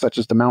Virginia, such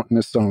as the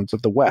mountainous zones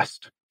of the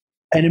West.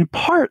 And in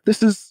part,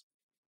 this is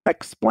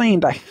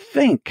explained, I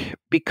think,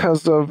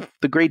 because of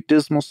the Great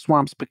Dismal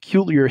Swamp's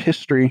peculiar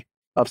history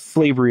of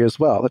slavery as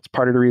well. That's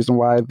part of the reason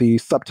why the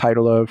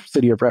subtitle of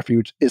City of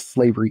Refuge is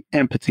Slavery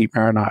and Petit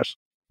Maroonage.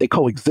 They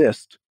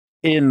coexist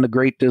in the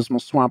Great Dismal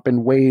Swamp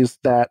in ways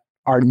that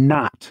are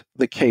not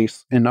the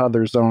case in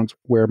other zones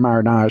where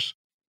maroonage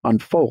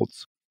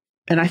unfolds.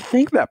 And I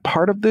think that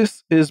part of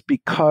this is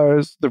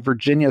because the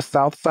Virginia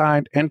South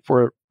Side, and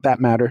for that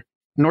matter,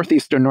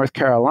 northeastern North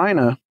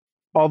Carolina,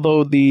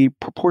 although the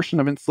proportion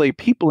of enslaved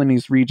people in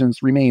these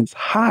regions remains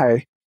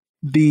high,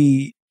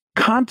 the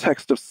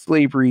context of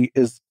slavery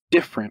is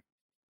different.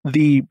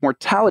 The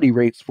mortality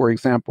rates, for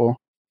example,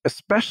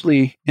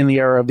 especially in the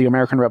era of the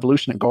American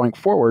Revolution and going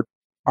forward,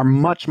 are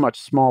much, much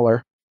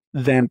smaller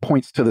than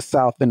points to the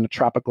south in the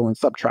tropical and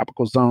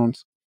subtropical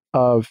zones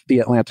of the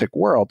Atlantic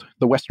world,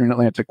 the Western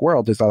Atlantic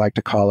world, as I like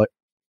to call it.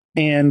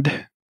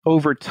 And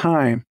over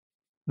time,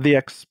 the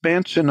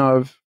expansion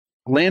of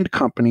land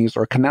companies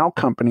or canal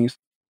companies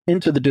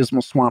into the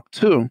Dismal Swamp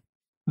too,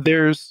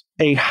 there's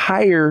a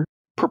higher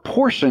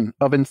proportion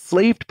of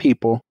enslaved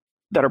people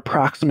that are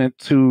proximate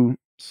to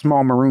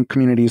small maroon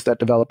communities that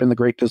develop in the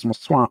Great Dismal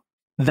Swamp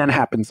than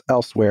happens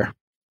elsewhere.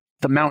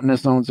 The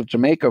mountainous zones of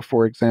Jamaica,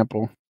 for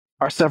example,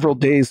 are several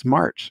days'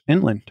 march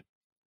inland.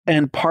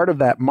 And part of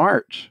that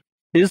march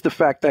is the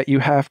fact that you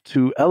have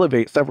to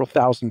elevate several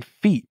thousand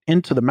feet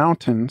into the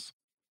mountains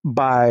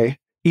by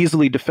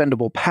easily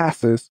defendable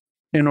passes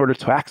in order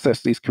to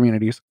access these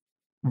communities,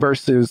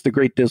 versus the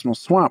Great Dismal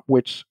Swamp,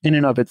 which in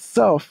and of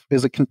itself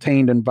is a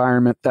contained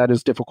environment that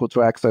is difficult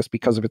to access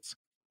because of its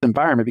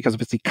environment, because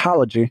of its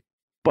ecology,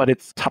 but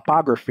its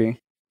topography,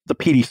 the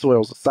peaty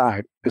soils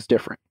aside, is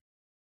different.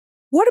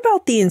 What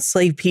about the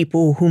enslaved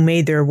people who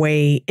made their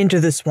way into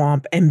the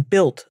swamp and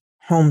built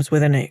homes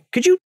within it?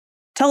 Could you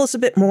tell us a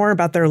bit more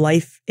about their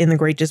life in the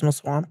Great Dismal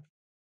Swamp?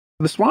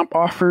 The swamp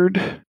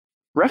offered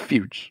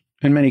refuge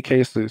in many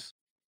cases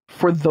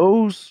for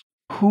those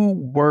who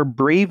were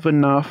brave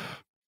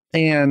enough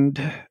and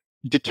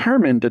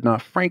determined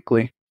enough,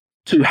 frankly,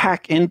 to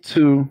hack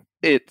into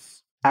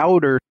its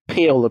outer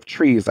pale of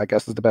trees, I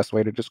guess is the best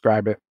way to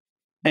describe it,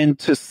 and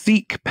to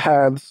seek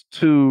paths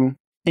to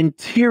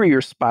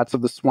interior spots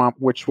of the swamp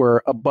which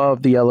were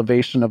above the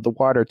elevation of the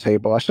water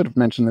table. I should have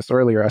mentioned this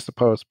earlier, I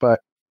suppose,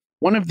 but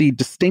one of the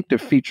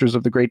distinctive features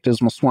of the Great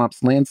Dismal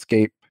Swamp's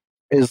landscape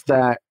is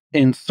that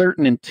in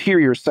certain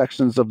interior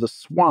sections of the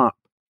swamp,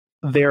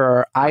 there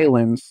are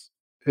islands,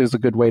 is a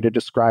good way to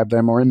describe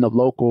them, or in the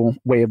local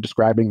way of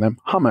describing them,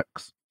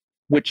 hummocks,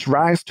 which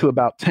rise to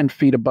about 10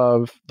 feet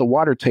above the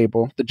water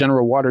table, the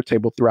general water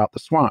table throughout the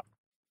swamp.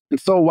 And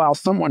so while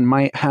someone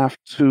might have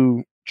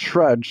to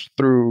trudge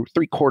through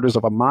 3/4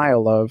 of a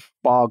mile of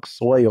bog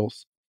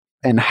soils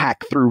and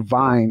hack through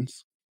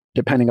vines,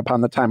 depending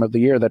upon the time of the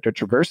year that they're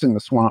traversing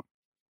the swamp,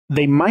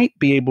 they might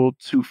be able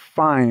to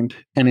find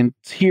an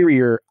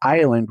interior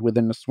island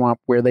within the swamp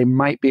where they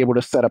might be able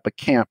to set up a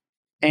camp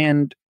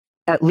and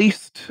at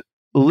least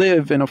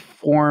live in a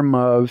form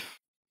of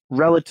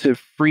relative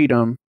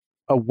freedom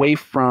away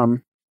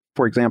from,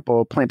 for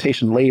example,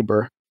 plantation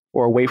labor,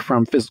 or away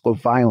from physical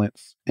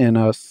violence in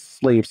a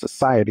slave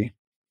society.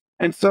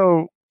 And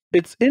so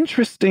it's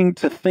interesting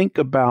to think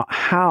about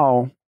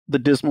how the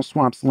Dismal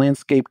Swamp's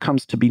landscape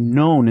comes to be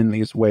known in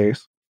these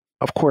ways.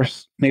 Of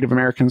course, Native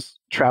Americans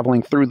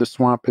traveling through the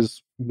swamp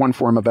is one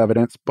form of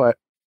evidence, but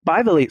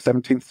by the late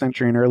 17th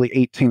century and early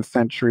 18th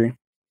century,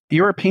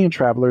 European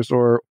travelers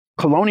or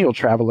colonial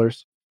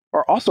travelers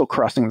are also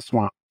crossing the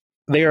swamp.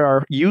 They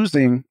are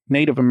using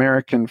Native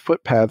American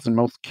footpaths in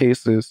most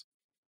cases.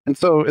 And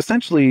so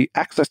essentially,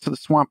 access to the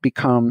swamp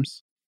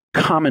becomes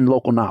common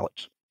local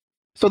knowledge.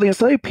 So the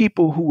enslaved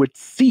people who would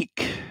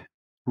seek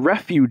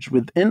refuge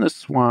within the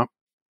swamp,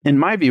 in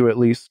my view at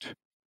least,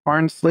 are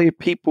enslaved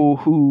people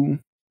who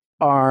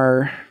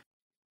are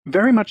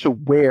very much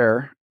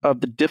aware of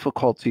the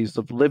difficulties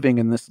of living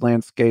in this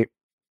landscape,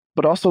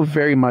 but also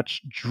very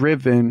much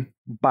driven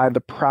by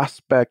the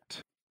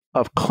prospect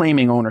of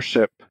claiming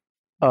ownership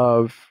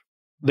of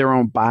their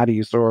own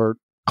bodies, or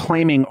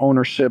claiming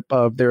ownership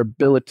of their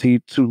ability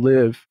to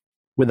live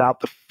without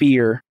the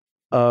fear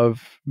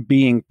of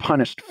being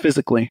punished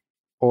physically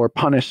or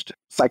punished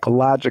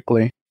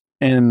psychologically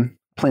in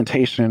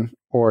plantation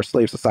or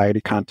slave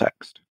society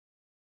context.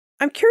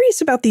 I'm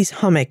curious about these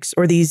hummocks,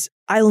 or these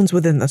islands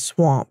within the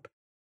swamp.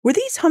 Were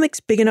these hummocks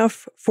big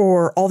enough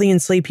for all the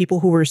enslaved people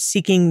who were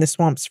seeking the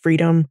swamp's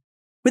freedom?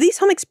 Were these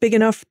hummocks big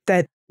enough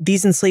that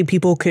these enslaved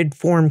people could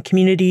form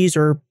communities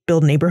or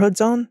build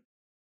neighborhoods on?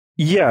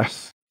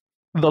 Yes.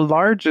 The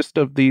largest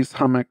of these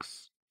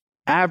hummocks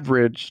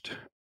averaged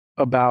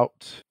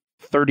about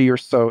 30 or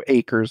so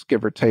acres,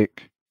 give or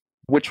take,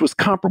 which was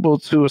comparable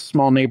to a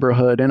small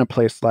neighborhood in a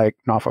place like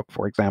Norfolk,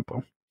 for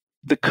example.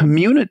 The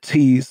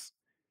communities,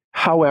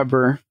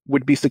 however,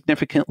 would be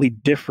significantly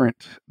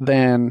different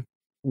than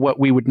what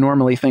we would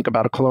normally think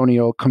about a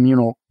colonial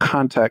communal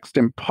context,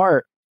 in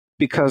part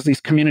because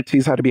these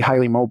communities had to be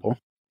highly mobile.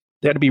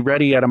 They had to be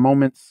ready at a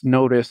moment's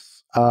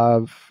notice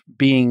of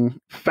being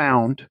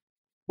found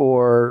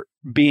or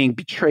being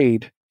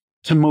betrayed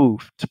to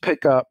move, to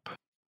pick up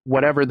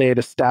whatever they had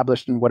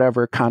established in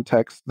whatever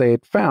context they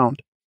had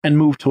found and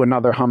move to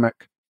another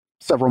hummock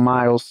several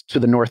miles to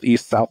the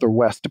northeast, south, or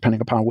west, depending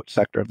upon which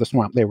sector of the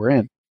swamp they were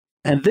in.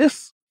 And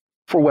this,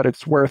 for what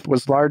it's worth,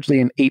 was largely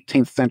an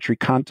 18th century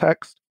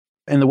context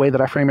in the way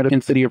that I frame it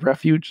in City of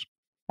Refuge.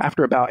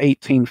 After about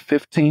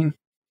 1815,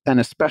 and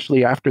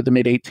especially after the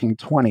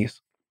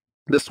mid-1820s,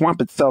 the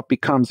swamp itself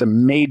becomes a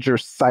major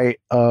site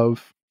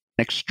of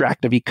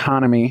extractive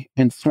economy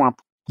and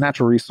swamp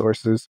natural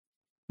resources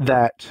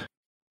that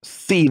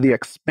see the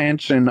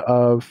expansion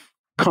of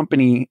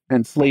company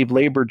and slave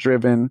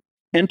labor-driven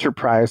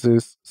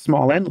enterprises,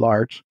 small and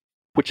large,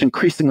 which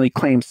increasingly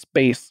claim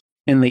space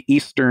in the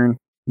eastern,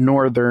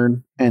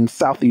 northern, and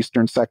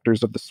southeastern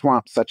sectors of the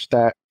swamp, such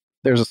that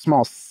There's a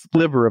small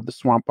sliver of the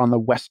swamp on the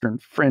western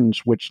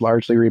fringe, which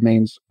largely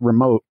remains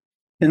remote.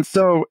 And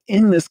so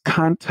in this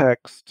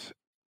context,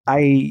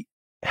 I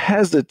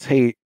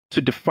hesitate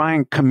to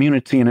define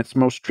community in its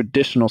most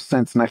traditional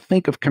sense. And I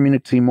think of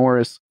community more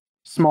as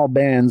small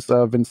bands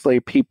of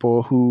enslaved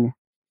people who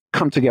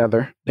come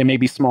together. They may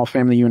be small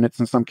family units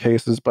in some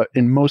cases, but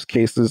in most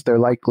cases, they're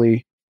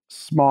likely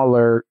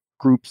smaller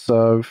groups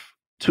of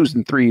twos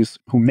and threes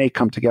who may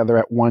come together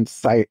at one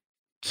site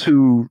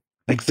to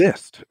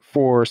exist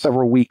for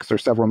several weeks or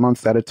several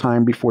months at a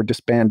time before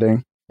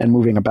disbanding and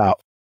moving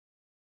about.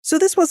 So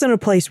this wasn't a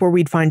place where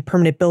we'd find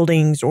permanent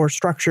buildings or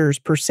structures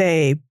per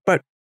se,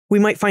 but we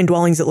might find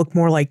dwellings that look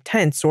more like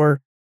tents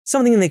or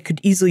something that could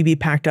easily be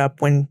packed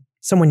up when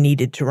someone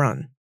needed to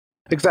run.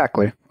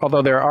 Exactly.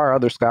 Although there are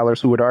other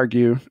scholars who would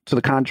argue to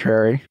the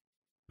contrary,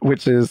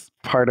 which is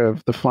part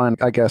of the fun,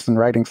 I guess, in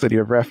writing City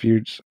of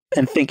Refuge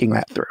and thinking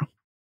that through.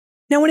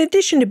 Now, in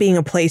addition to being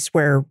a place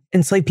where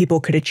enslaved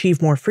people could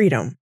achieve more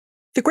freedom,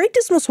 the Great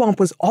Dismal Swamp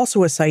was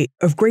also a site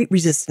of great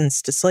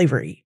resistance to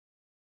slavery.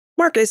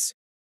 Marcus,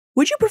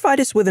 would you provide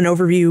us with an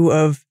overview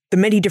of the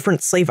many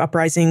different slave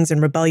uprisings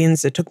and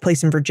rebellions that took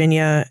place in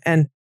Virginia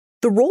and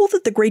the role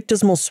that the Great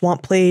Dismal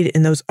Swamp played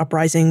in those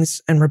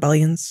uprisings and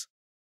rebellions?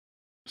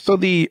 So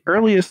the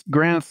earliest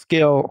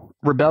grand-scale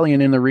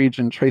rebellion in the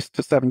region, traced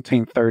to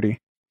 1730,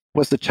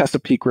 was the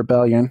Chesapeake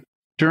Rebellion,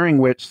 during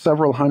which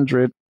several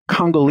hundred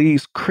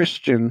Congolese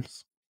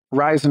Christians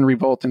rise in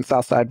revolt in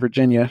Southside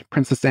Virginia,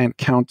 Princess Anne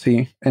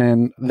County,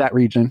 and that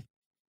region.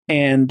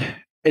 And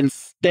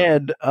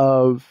instead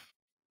of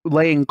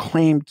laying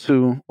claim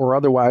to or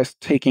otherwise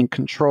taking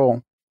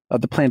control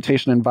of the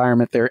plantation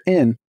environment they're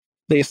in,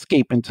 they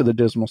escape into the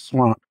Dismal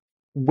Swamp,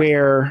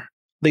 where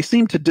they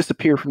seem to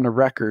disappear from the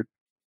record,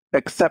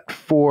 except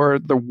for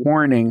the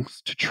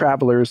warnings to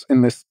travelers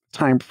in this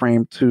time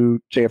frame to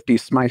J.F.D.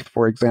 Smythe,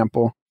 for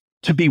example,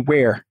 to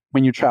beware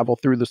when you travel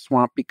through the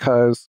swamp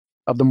because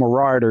of the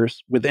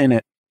marauders within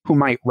it who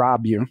might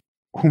rob you,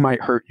 who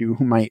might hurt you,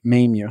 who might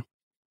maim you.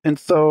 And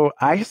so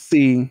I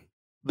see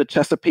the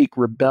Chesapeake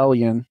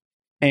Rebellion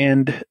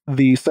and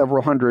the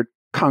several hundred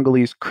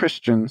Congolese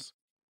Christians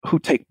who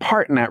take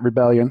part in that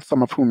rebellion,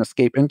 some of whom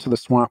escape into the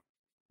swamp,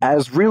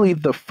 as really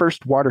the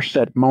first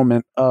watershed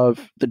moment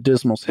of the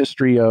Dismal's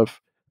history of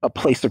a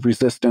place of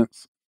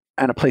resistance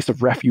and a place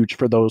of refuge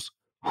for those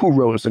who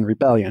rose in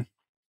rebellion.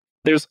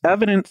 There's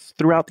evidence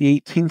throughout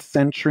the 18th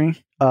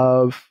century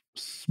of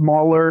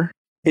smaller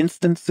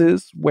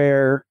instances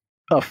where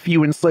a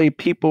few enslaved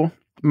people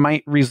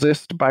might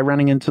resist by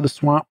running into the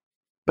swamp,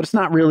 but it's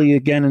not really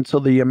again until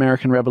the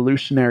American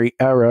Revolutionary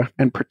era,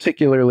 and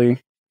particularly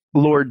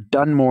Lord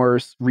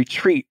Dunmore's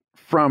retreat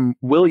from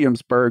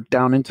Williamsburg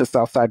down into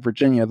Southside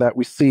Virginia, that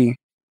we see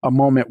a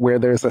moment where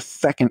there's a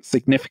second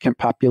significant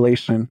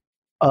population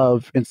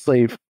of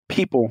enslaved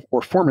people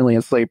or formerly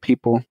enslaved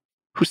people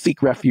who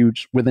seek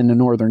refuge within the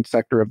northern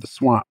sector of the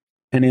swamp.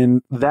 And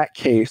in that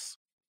case,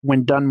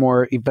 when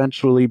Dunmore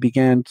eventually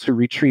began to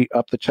retreat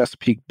up the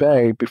Chesapeake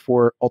Bay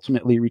before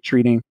ultimately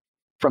retreating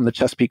from the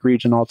Chesapeake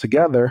region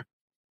altogether,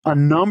 a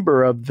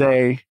number of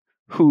they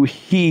who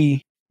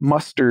he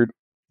mustered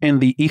in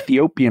the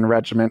Ethiopian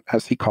Regiment,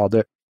 as he called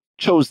it,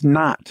 chose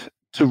not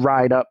to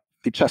ride up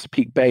the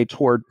Chesapeake Bay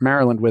toward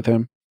Maryland with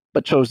him,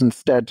 but chose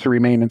instead to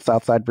remain in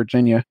Southside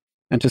Virginia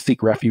and to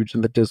seek refuge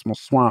in the Dismal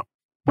Swamp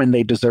when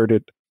they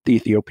deserted the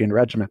Ethiopian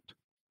Regiment.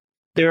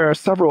 There are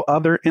several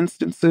other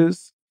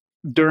instances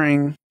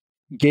during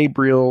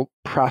Gabriel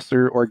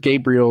Prosser or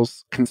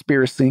Gabriel's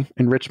conspiracy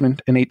in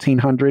Richmond in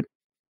 1800.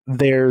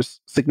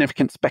 There's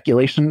significant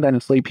speculation that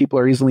enslaved people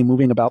are easily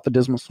moving about the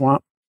Dismal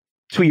Swamp.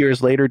 2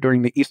 years later,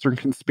 during the Eastern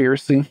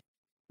Conspiracy,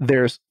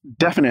 there's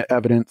definite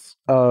evidence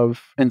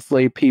of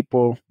enslaved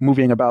people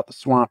moving about the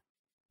swamp,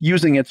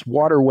 using its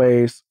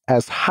waterways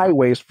as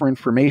highways for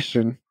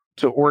information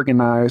to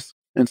organize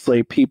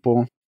enslaved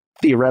people,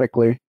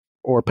 theoretically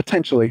or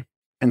potentially,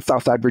 in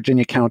Southside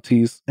Virginia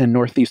counties and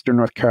northeastern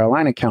North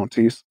Carolina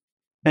counties.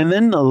 And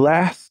then the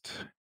last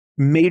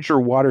major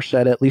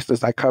watershed, at least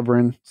as I cover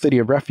in City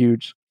of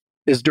Refuge,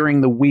 is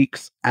during the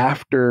weeks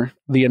after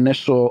the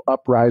initial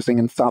uprising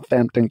in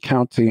Southampton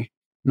County,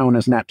 known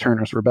as Nat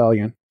Turner's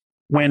Rebellion,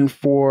 when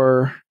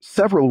for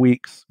several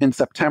weeks in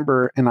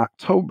September and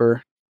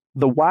October,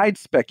 the wide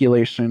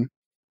speculation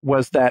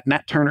was that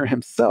Nat Turner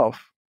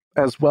himself,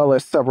 as well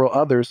as several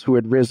others who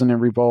had risen in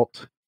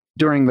revolt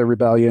during the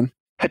rebellion,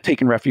 had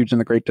taken refuge in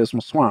the Great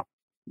Dismal Swamp,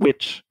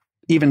 which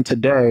even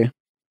today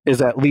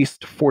is at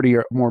least 40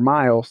 or more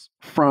miles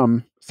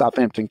from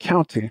Southampton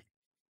County.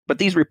 But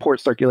these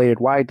reports circulated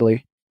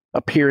widely,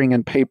 appearing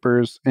in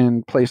papers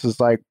in places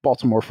like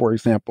Baltimore, for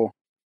example,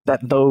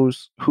 that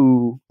those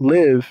who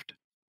lived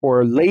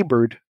or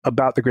labored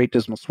about the Great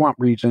Dismal Swamp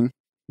region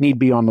need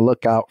be on the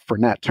lookout for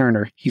Nat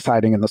Turner. He's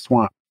hiding in the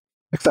swamp.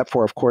 Except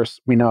for, of course,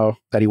 we know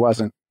that he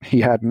wasn't.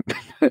 He hadn't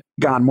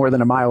gone more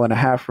than a mile and a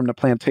half from the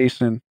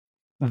plantation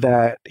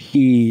that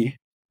he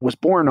was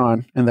born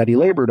on and that he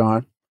labored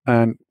on.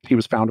 And he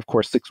was found, of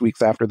course, 6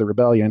 weeks after the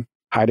rebellion,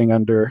 hiding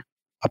under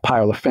a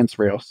pile of fence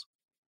rails.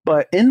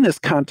 But in this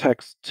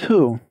context,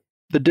 too,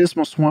 the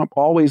Dismal Swamp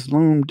always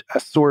loomed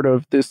as sort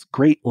of this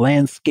great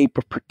landscape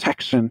of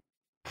protection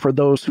for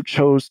those who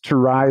chose to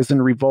rise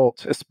and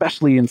revolt,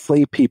 especially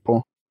enslaved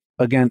people,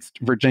 against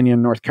Virginia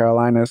and North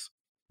Carolina's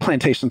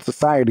plantation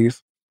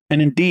societies.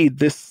 And indeed,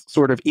 this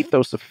sort of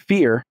ethos of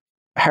fear,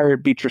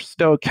 Harriet Beecher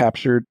Stowe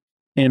captured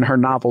in her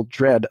novel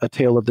Dread, A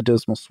Tale of the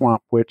Dismal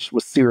Swamp, which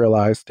was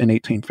serialized in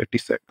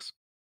 1856.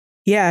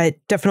 Yeah,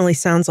 it definitely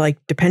sounds like,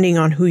 depending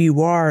on who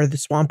you are, the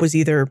swamp was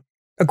either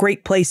a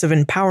great place of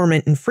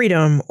empowerment and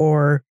freedom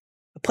or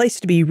a place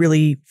to be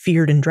really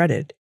feared and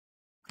dreaded.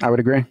 I would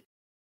agree.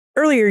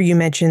 Earlier, you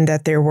mentioned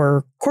that there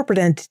were corporate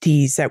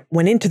entities that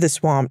went into the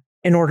swamp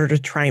in order to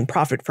try and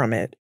profit from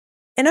it.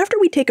 And after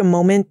we take a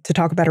moment to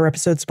talk about our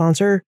episode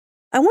sponsor,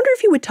 I wonder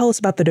if you would tell us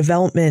about the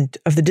development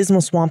of the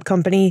Dismal Swamp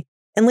Company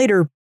and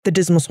later the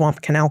Dismal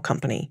Swamp Canal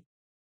Company.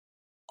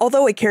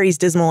 Although it carries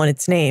Dismal in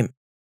its name,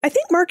 I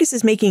think Marcus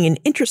is making an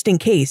interesting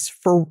case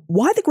for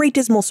why the Great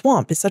Dismal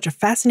Swamp is such a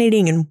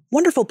fascinating and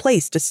wonderful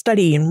place to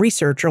study and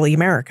research early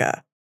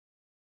America.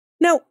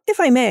 Now, if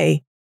I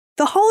may,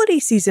 the holiday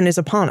season is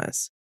upon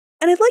us,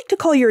 and I'd like to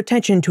call your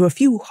attention to a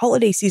few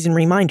holiday season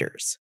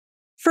reminders.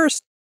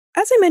 First,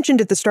 as I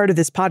mentioned at the start of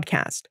this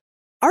podcast,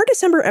 our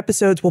December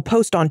episodes will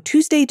post on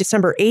Tuesday,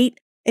 December 8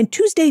 and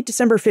Tuesday,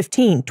 December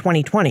 15,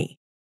 2020.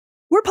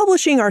 We're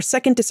publishing our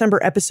second December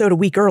episode a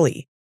week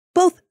early,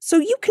 both so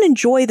you can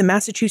enjoy the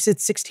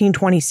Massachusetts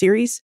 1620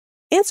 series,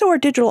 and so our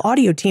digital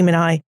audio team and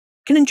I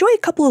can enjoy a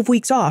couple of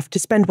weeks off to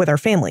spend with our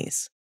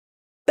families.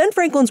 Ben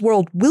Franklin's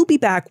World will be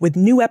back with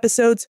new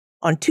episodes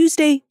on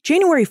Tuesday,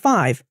 January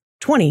 5,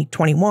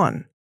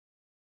 2021.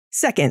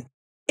 Second,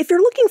 if you're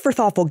looking for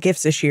thoughtful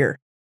gifts this year,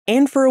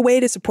 and for a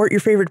way to support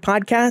your favorite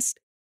podcast,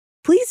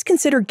 please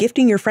consider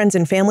gifting your friends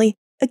and family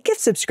a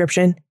gift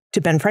subscription to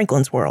Ben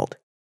Franklin's World.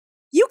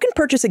 You can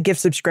purchase a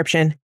gift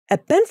subscription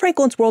at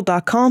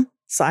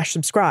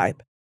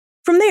benfranklinsworld.com/subscribe.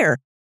 From there,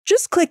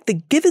 just click the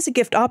Give as a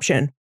Gift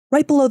option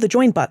right below the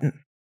Join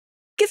button.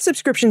 Gift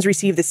subscriptions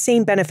receive the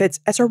same benefits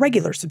as our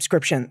regular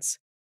subscriptions,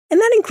 and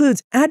that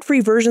includes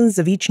ad-free versions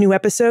of each new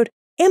episode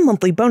and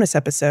monthly bonus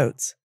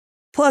episodes.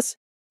 Plus,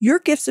 your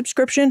gift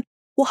subscription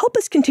will help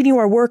us continue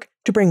our work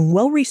to bring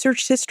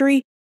well-researched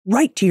history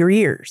right to your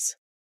ears.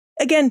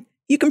 Again,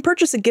 you can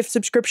purchase a gift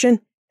subscription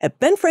at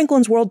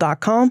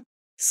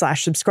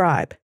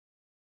benfranklinsworld.com/subscribe.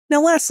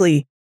 Now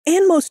lastly,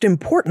 and most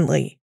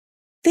importantly,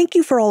 thank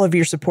you for all of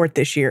your support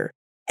this year,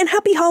 and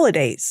happy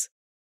holidays!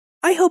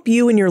 I hope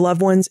you and your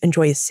loved ones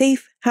enjoy a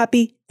safe,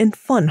 happy, and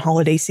fun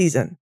holiday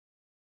season.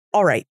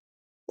 All right,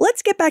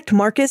 let's get back to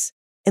Marcus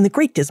and the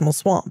Great Dismal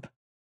Swamp.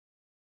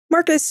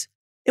 Marcus,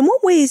 in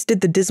what ways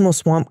did the Dismal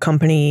Swamp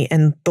Company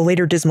and the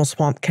later Dismal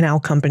Swamp Canal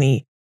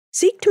Company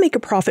seek to make a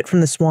profit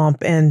from the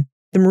swamp and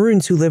the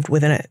maroons who lived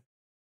within it?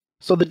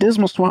 So the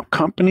Dismal Swamp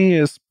Company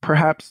is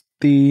perhaps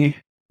the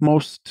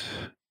most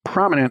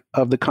prominent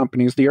of the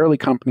companies, the early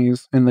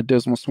companies in the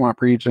Dismal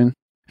Swamp region.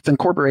 It's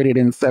incorporated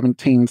in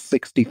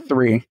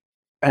 1763.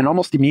 And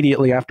almost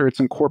immediately after its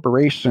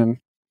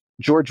incorporation,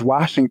 George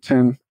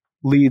Washington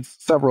leads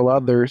several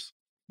others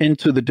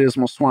into the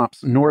Dismal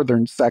Swamp's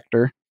northern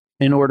sector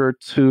in order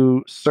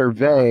to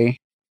survey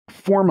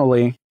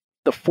formally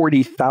the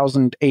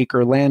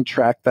 40,000-acre land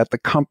tract that the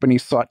company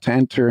sought to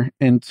enter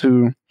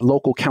into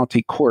local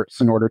county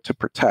courts in order to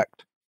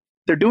protect.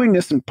 They're doing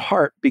this in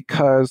part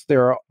because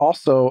there are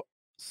also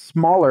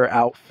smaller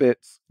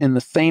outfits in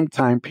the same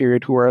time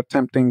period who are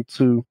attempting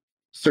to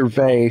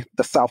survey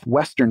the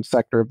southwestern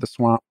sector of the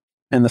swamp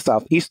and the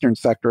southeastern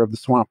sector of the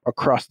swamp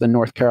across the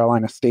North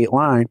Carolina state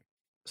line,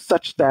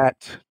 such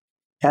that,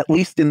 at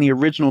least in the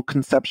original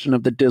conception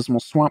of the Dismal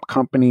Swamp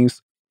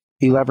Company's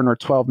 11 or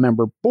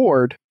 12-member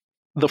board,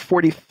 the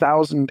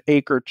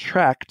 40,000-acre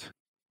tract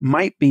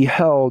might be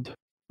held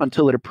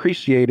until it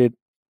appreciated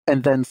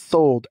and then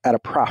sold at a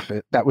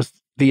profit. That was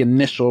the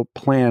initial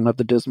plan of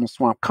the Dismal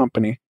Swamp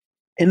Company.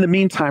 In the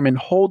meantime, in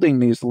holding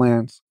these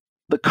lands,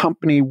 the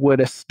company would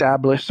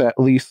establish at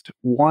least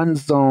one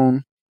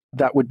zone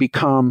that would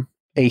become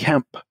a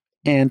hemp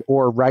and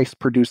or rice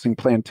producing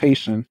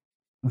plantation.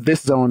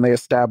 This zone they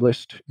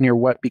established near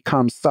what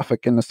becomes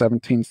Suffolk in the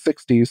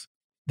 1760s.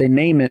 They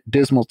name it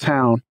Dismal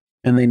Town,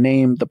 and they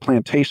name the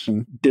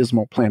plantation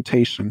Dismal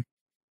Plantation.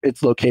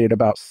 It's located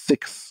about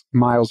 6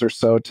 miles or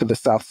so to the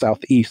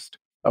south-southeast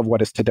of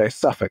what is today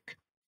Suffolk.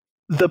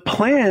 The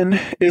plan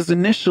is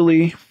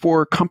initially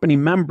for company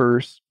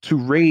members to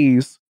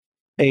raise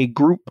a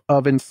group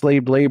of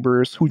enslaved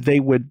laborers who they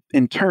would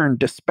in turn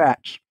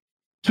dispatch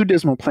to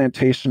Dismal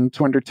Plantation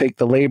to undertake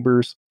the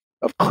labors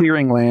of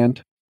clearing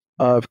land,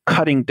 of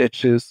cutting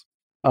ditches,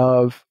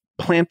 of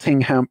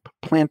planting hemp,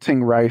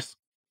 planting rice,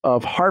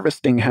 of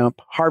harvesting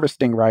hemp,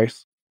 harvesting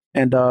rice,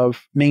 and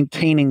of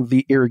maintaining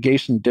the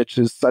irrigation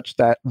ditches such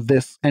that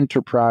this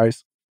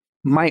enterprise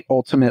might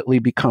ultimately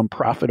become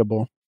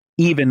profitable,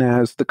 even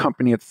as the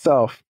company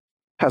itself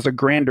has a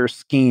grander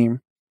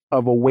scheme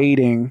of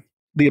awaiting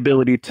the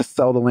ability to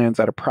sell the lands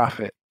at a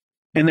profit.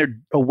 And they're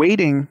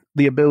awaiting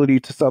the ability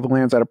to sell the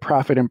lands at a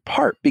profit in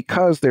part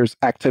because there's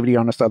activity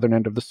on the southern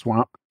end of the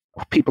swamp.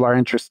 People are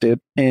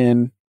interested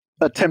in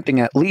attempting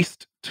at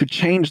least to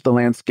change the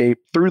landscape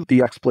through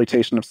the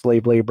exploitation of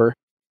slave labor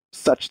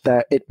such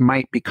that it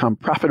might become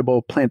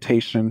profitable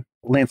plantation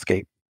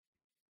landscape.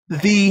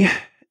 The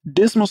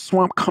Dismal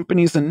Swamp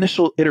Company's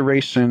initial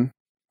iteration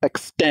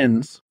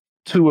extends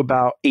to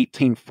about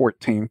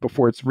 1814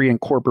 before it's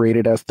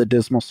reincorporated as the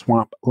Dismal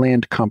Swamp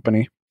Land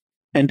Company.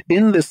 And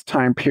in this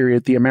time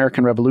period, the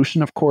American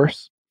Revolution, of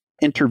course,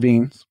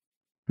 intervenes.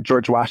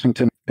 George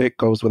Washington, it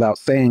goes without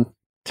saying,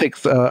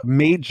 takes a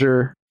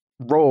major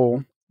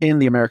role in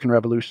the American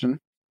Revolution,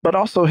 but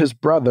also his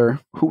brother,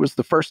 who was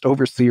the first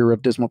overseer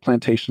of Dismal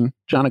Plantation,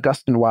 John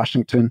Augustine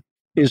Washington,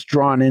 is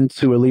drawn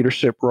into a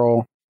leadership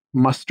role,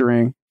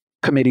 mustering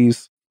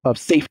committees of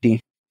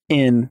safety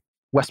in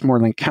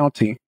Westmoreland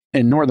County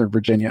in Northern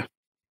Virginia.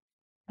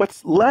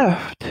 What's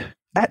left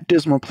at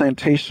Dismal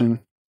Plantation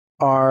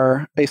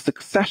are a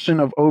succession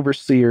of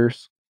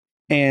overseers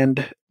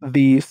and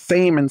the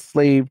same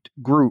enslaved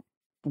group,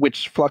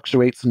 which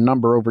fluctuates in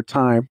number over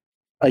time.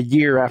 A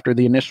year after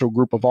the initial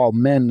group of all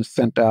men is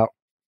sent out,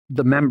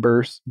 the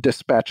members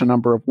dispatch a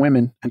number of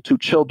women and 2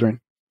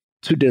 children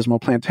to Dismal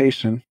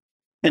Plantation.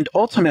 And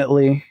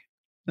ultimately,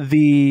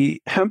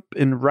 the hemp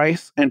and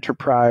rice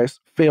enterprise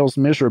fails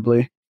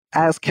miserably,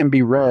 as can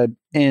be read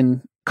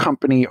in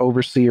company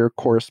overseer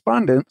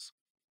correspondence,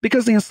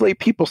 because the enslaved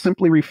people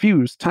simply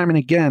refuse time and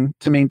again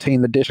to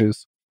maintain the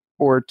dishes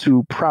or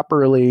to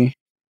properly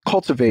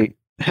cultivate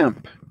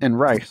hemp and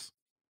rice.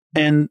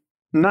 And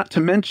not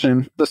to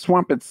mention, the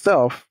swamp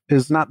itself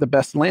is not the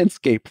best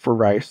landscape for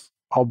rice,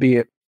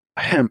 albeit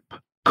hemp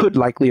could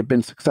likely have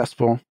been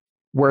successful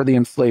were the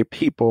enslaved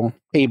people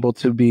able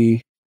to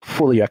be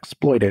fully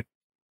exploited.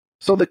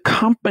 So the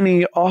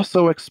company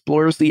also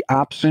explores the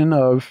option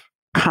of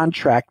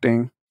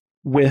contracting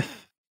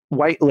with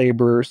white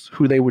laborers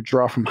who they would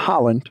draw from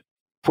Holland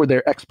for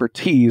their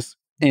expertise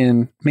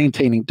in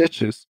maintaining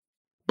ditches.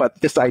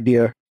 But this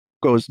idea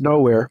goes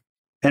nowhere.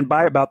 And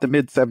by about the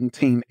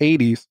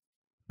mid-1780s,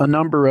 a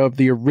number of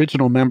the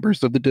original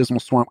members of the Dismal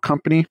Swamp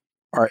Company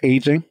are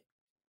aging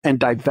and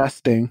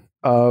divesting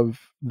of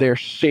their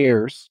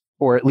shares,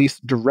 or at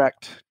least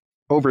direct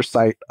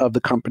oversight of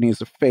the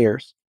company's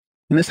affairs.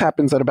 And this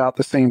happens at about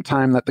the same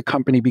time that the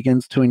company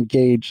begins to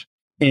engage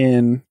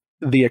in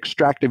the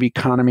extractive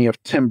economy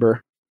of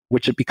timber,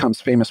 which it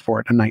becomes famous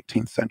for in the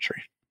 19th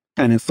century.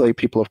 And enslaved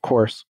people, of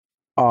course,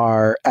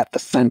 are at the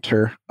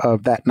center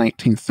of that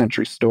 19th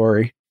century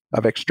story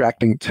of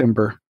extracting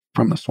timber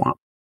from the swamp.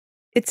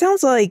 It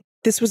sounds like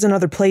this was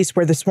another place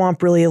where the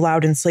swamp really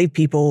allowed enslaved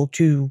people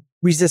to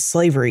resist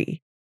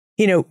slavery.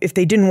 You know, if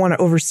they didn't want to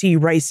oversee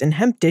rice and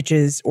hemp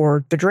ditches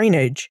or the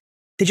drainage,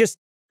 they just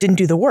didn't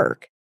do the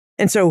work.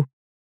 And so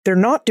they're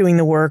not doing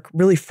the work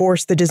really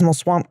forced the Dismal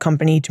Swamp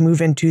Company to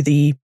move into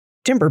the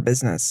timber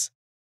business.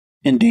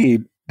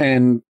 Indeed.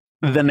 And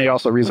then they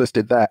also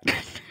resisted that,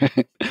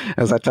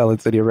 as I tell in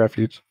City of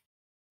Refuge.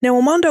 Now,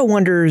 Omohundro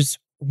wonders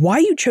why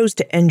you chose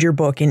to end your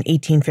book in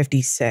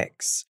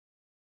 1856.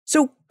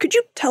 So could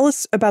you tell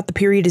us about the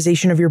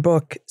periodization of your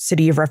book,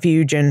 City of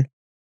Refuge, and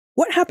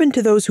what happened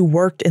to those who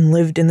worked and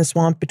lived in the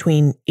swamp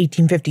between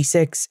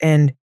 1856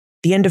 and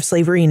the end of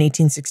slavery in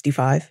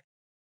 1865?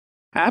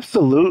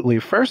 Absolutely.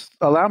 First,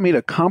 allow me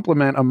to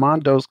compliment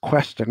Omohundro's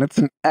question. It's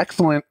an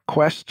excellent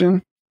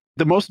question.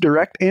 The most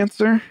direct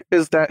answer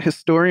is that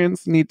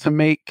historians need to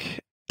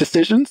make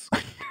decisions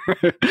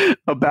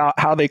about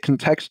how they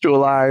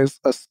contextualize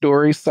a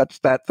story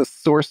such that the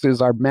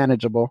sources are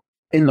manageable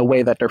in the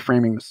way that they're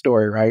framing the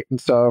story, right?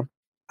 And so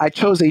I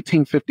chose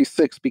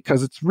 1856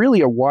 because it's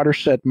really a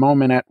watershed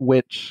moment at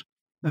which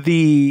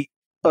the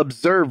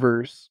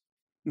observers,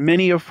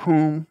 many of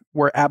whom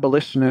were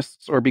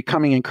abolitionists or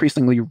becoming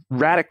increasingly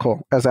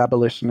radical as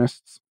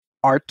abolitionists,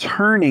 are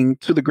turning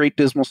to the Great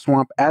Dismal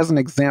Swamp as an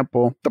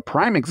example, the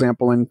prime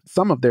example in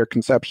some of their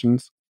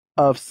conceptions,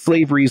 of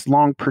slavery's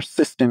long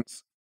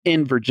persistence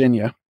in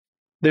Virginia.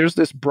 There's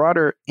this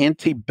broader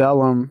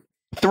antebellum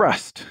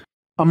thrust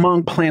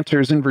among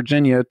planters in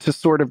Virginia to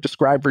sort of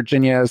describe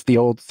Virginia as the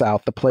Old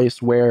South, the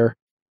place where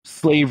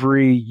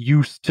slavery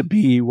used to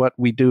be what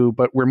we do,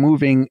 but we're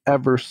moving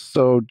ever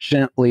so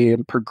gently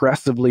and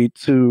progressively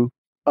to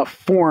a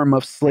form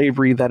of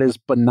slavery that is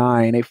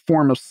benign, a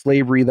form of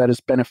slavery that is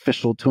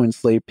beneficial to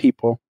enslaved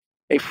people,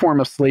 a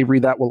form of slavery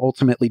that will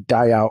ultimately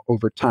die out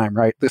over time,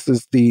 right? This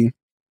is the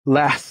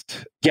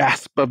last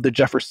gasp of the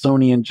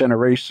Jeffersonian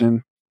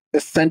generation,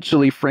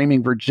 essentially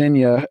framing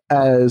Virginia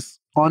as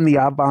on the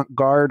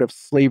avant-garde of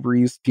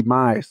slavery's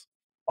demise,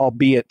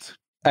 albeit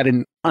at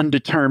an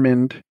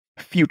undetermined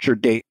future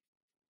date.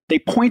 They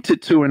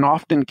pointed to, in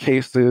often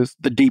cases,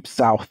 the Deep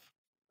South,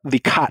 the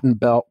Cotton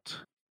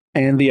Belt,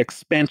 and the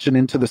expansion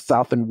into the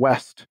South and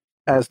West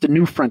as the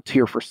new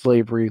frontier for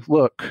slavery.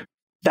 Look,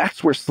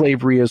 that's where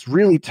slavery is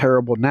really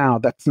terrible now.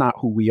 That's not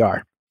who we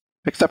are.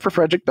 Except for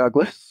Frederick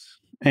Douglass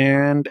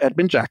and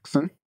Edmund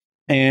Jackson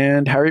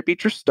and Harriet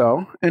Beecher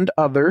Stowe and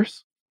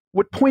others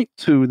would point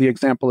to the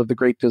example of the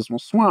Great Dismal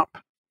Swamp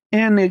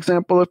and the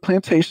example of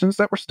plantations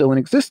that were still in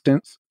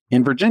existence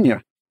in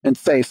Virginia and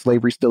say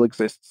slavery still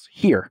exists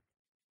here.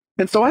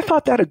 And so I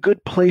thought that a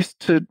good place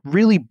to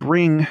really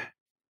bring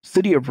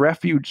City of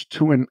Refuge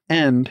to an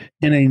end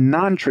in a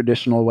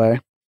non-traditional way,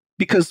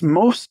 because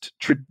most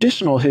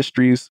traditional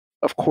histories,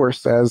 of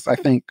course, as I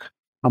think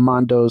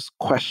Omohundro's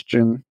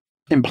question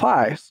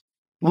implies,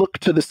 look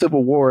to the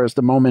Civil War as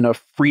the moment of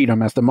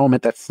freedom, as the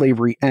moment that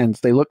slavery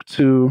ends. They look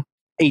to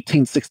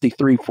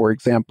 1863, for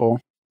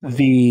example,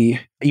 the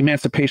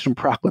Emancipation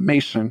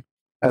Proclamation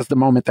as the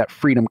moment that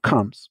freedom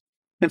comes.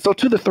 And so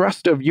to the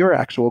thrust of your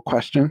actual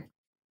question,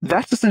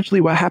 that's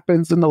essentially what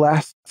happens in the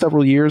last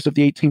several years of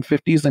the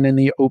 1850s and in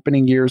the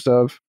opening years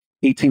of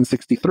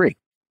 1863.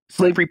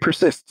 Slavery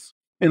persists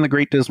in the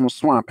Great Dismal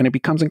Swamp, and it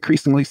becomes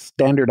increasingly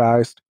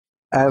standardized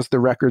as the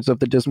records of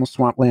the Dismal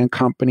Swamp Land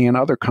Company and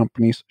other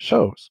companies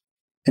shows.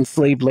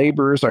 Enslaved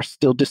laborers are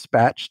still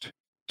dispatched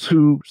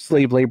to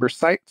slave labor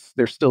sites.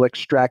 They're still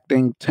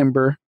extracting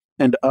timber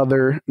and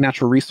other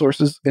natural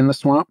resources in the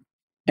swamp.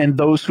 And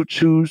those who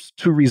choose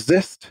to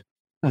resist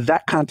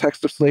that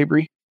context of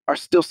slavery are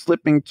still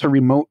slipping to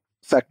remote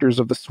sectors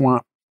of the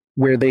swamp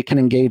where they can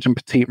engage in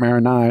Petit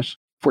Maroonage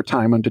for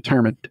time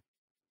undetermined.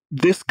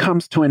 This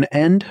comes to an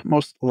end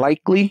most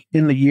likely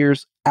in the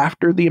years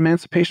after the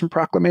Emancipation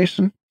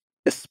Proclamation,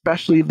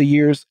 especially the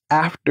years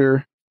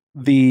after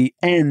the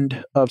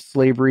end of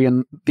slavery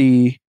and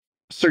the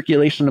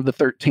circulation of the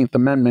 13th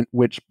Amendment,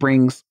 which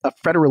brings a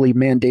federally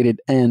mandated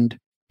end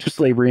to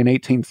slavery in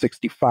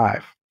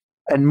 1865.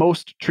 And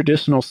most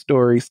traditional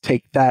stories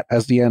take that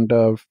as the end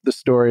of the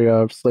story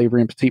of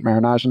slavery in Petit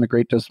Maroonage and the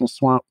Great Dismal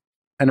Swamp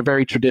in a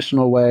very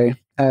traditional way,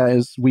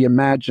 as we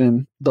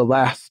imagine the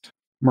last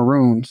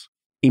maroons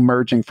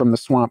emerging from the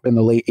swamp in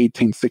the late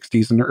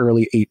 1860s and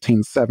early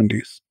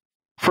 1870s.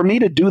 For me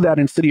to do that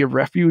in City of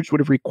Refuge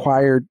would have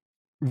required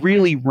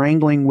really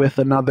wrangling with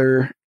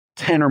another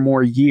 10 or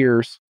more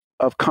years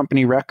of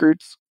company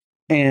records.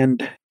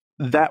 And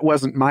that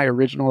wasn't my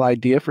original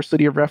idea for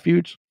City of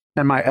Refuge.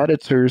 And my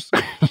editors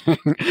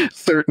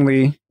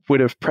certainly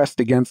would have pressed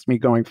against me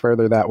going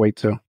further that way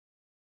too.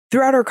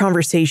 Throughout our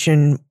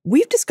conversation,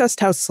 we've discussed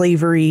how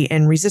slavery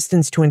and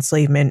resistance to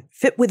enslavement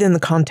fit within the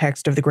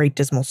context of the Great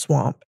Dismal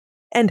Swamp,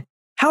 and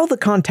how the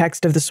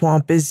context of the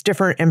swamp is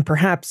different and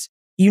perhaps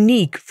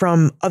unique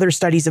from other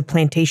studies of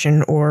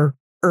plantation or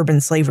urban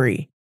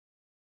slavery.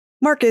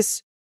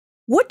 Marcus,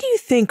 what do you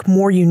think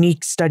more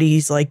unique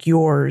studies like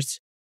yours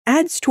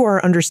adds to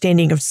our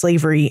understanding of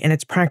slavery and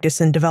its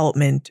practice and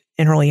development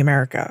in early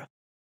America?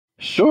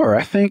 Sure.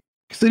 I think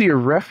City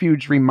of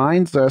Refuge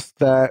reminds us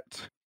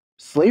that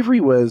slavery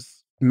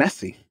was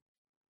messy.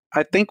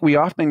 I think we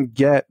often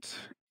get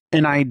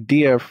an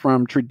idea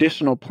from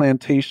traditional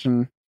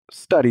plantation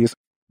studies,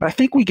 but I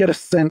think we get a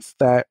sense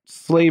that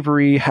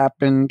slavery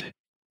happened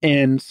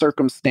in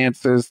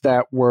circumstances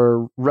that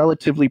were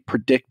relatively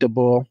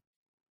predictable.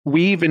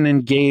 We even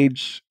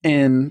engage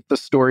in the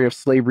story of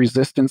slave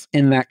resistance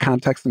in that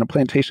context, in a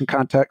plantation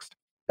context,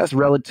 as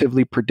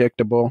relatively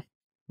predictable.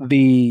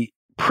 The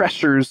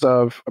pressures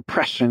of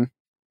oppression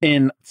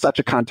in such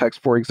a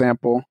context, for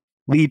example,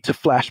 lead to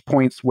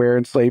flashpoints where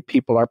enslaved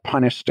people are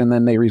punished and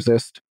then they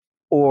resist,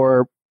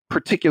 or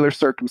particular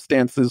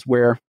circumstances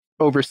where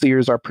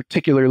overseers are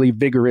particularly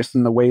vigorous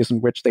in the ways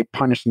in which they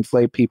punish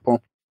enslaved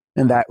people,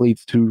 and that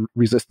leads to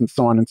resistance,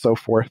 so on and so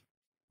forth.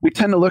 We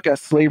tend to look at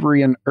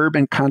slavery in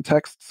urban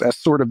contexts as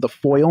sort of the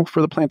foil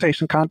for the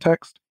plantation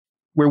context,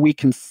 where we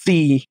can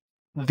see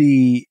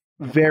the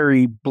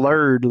very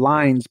blurred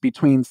lines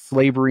between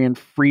slavery and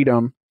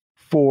freedom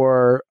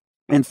for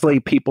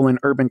enslaved people in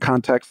urban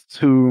contexts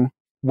who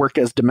work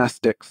as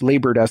domestics,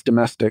 labored as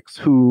domestics,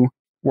 who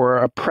were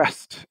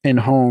oppressed in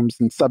homes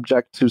and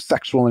subject to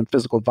sexual and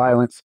physical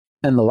violence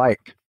and the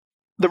like.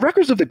 The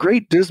records of the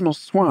Great Dismal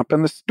Swamp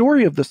and the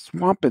story of the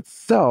swamp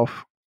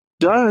itself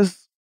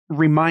does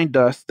remind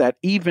us that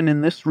even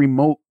in this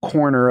remote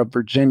corner of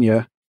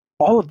Virginia,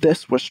 all of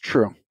this was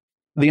true.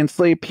 The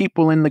enslaved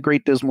people in the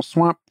Great Dismal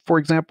Swamp, for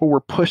example,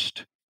 were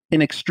pushed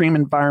in extreme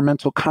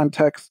environmental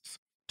contexts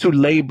to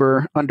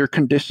labor under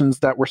conditions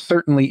that were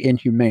certainly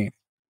inhumane.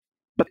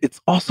 But it's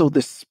also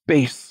this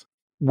space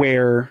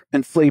where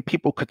enslaved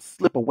people could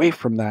slip away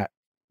from that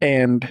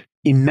and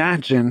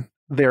imagine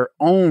their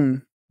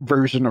own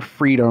version of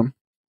freedom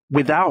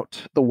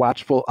without the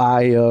watchful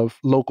eye of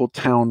local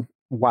town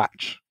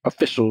watch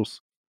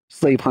officials,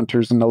 slave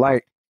hunters, and the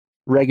like,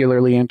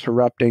 regularly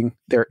interrupting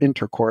their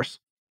intercourse.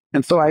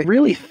 And so I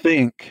really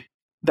think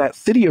that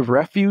City of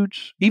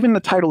Refuge, even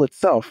the title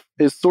itself,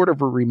 is sort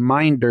of a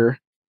reminder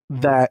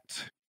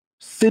that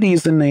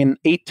cities in the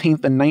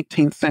 18th and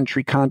 19th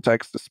century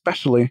context,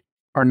 especially,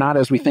 are not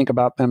as we think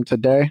about them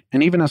today.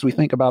 And even as we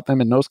think about them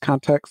in those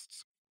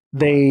contexts,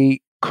 they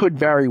could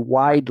vary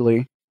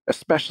widely,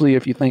 especially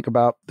if you think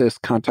about this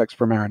context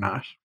for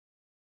Maroonage.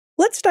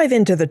 Let's dive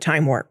into the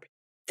time warp.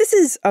 This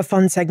is a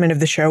fun segment of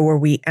the show where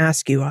we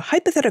ask you a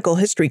hypothetical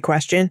history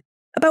question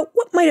about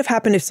what might have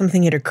happened if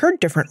something had occurred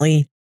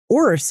differently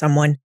or if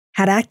someone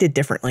had acted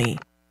differently.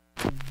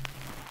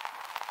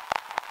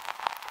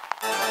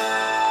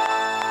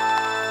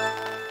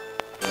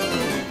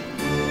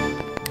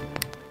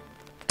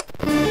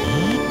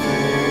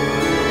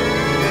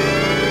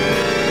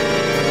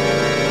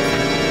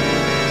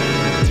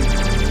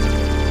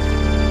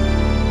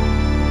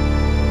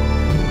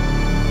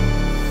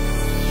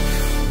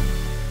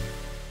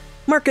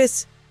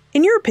 Marcus,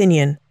 in your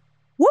opinion,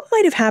 what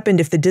might have happened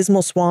if the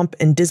Dismal Swamp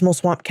and Dismal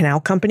Swamp Canal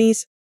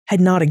companies had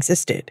not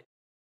existed?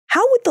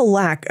 How would the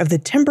lack of the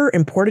timber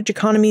and portage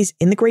economies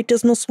in the Great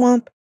Dismal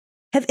Swamp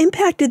have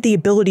impacted the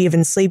ability of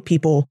enslaved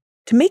people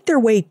to make their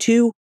way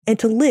to and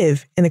to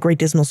live in the Great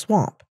Dismal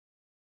Swamp?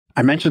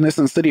 I mentioned this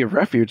in City of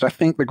Refuge. I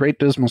think the Great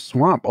Dismal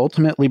Swamp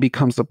ultimately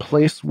becomes a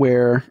place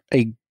where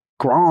a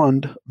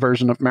grand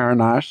version of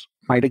Maroonage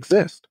might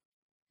exist.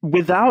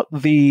 Without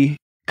the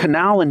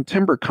canal and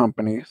timber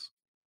companies,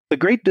 the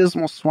Great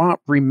Dismal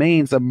Swamp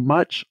remains a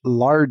much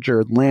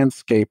larger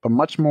landscape, a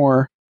much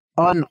more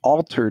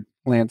unaltered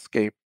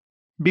landscape.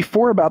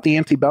 Before about the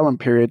antebellum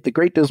period, the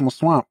Great Dismal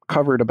Swamp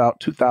covered about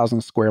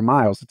 2,000 square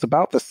miles. It's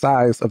about the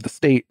size of the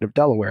state of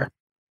Delaware.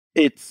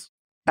 It's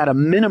at a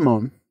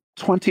minimum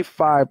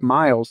 25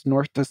 miles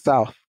north to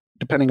south,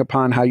 depending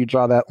upon how you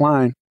draw that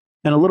line,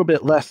 and a little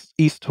bit less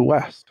east to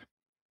west.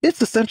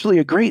 It's essentially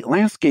a great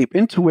landscape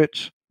into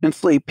which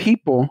enslaved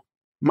people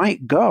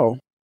might go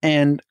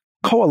and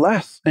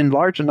coalesce in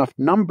large enough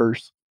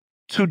numbers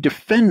to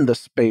defend the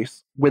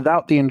space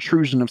without the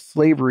intrusion of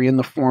slavery in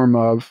the form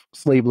of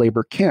slave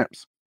labor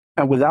camps,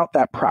 and without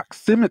that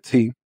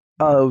proximity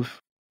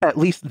of at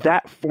least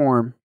that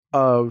form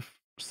of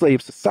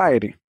slave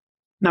society.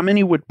 Now,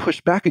 many would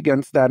push back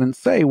against that and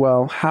say,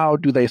 well, how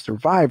do they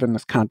survive in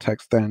this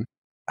context then?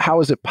 How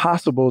is it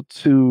possible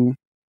to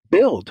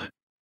build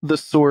the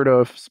sort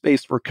of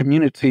space for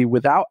community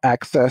without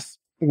access,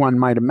 one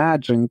might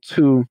imagine,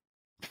 to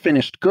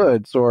finished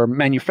goods or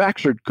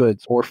manufactured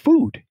goods or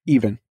food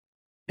even?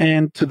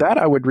 And to that,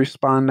 I would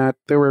respond that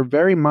there were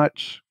very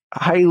much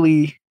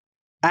highly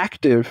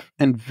active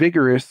and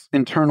vigorous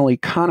internal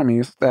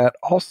economies that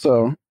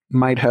also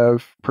might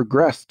have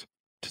progressed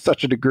to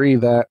such a degree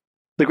that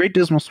the Great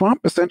Dismal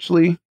Swamp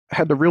essentially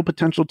had the real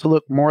potential to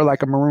look more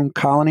like a maroon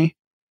colony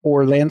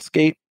or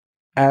landscape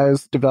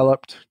as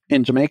developed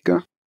in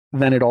Jamaica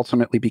than it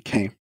ultimately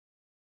became.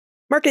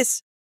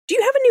 Marcus, do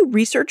you have a new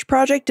research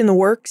project in the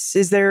works?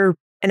 Is there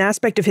an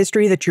aspect of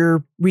history that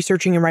you're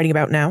researching and writing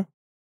about now?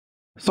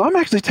 So I'm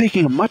actually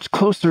taking a much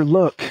closer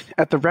look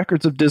at the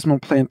records of Dismal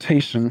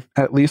Plantation,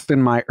 at least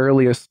in my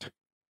earliest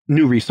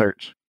new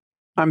research.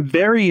 I'm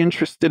very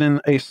interested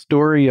in a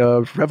story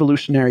of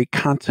revolutionary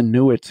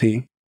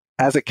continuity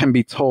as it can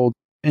be told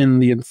in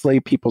the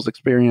enslaved people's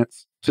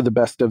experience, to the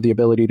best of the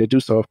ability to do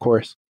so, of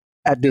course,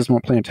 at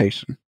Dismal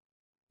Plantation.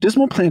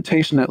 Dismal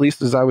Plantation, at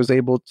least as I was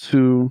able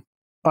to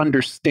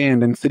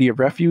understand in City of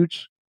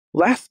Refuge,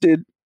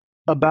 lasted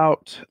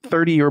about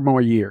 30 or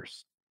more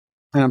years.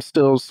 And I'm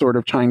still sort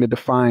of trying to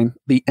define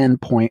the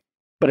end point,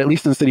 but at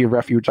least in City of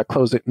Refuge, I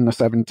close it in the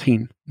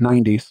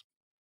 1790s.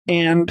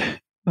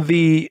 And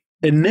the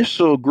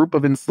initial group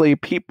of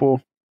enslaved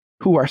people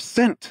who are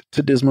sent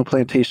to Dismal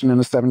Plantation in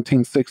the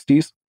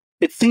 1760s,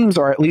 it seems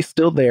are at least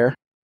still there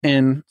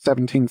in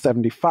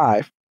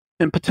 1775,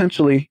 and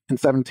potentially in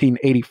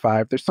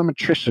 1785. There's some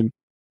attrition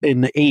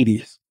in the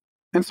 80s.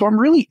 And so I'm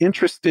really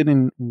interested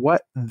in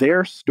what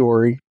their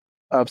story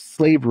of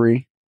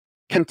slavery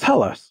can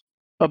tell us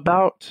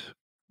about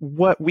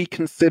what we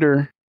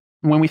consider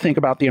when we think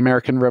about the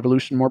American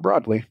Revolution more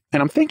broadly.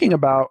 And I'm thinking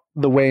about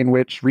the way in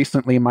which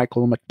recently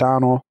Michael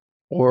McDonnell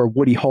or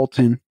Woody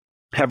Holton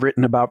have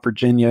written about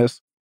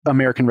Virginia's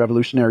American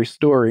Revolutionary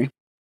story.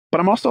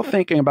 But I'm also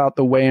thinking about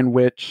the way in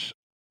which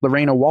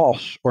Lorena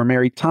Walsh or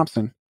Mary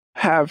Thompson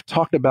have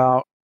talked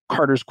about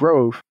Carter's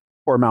Grove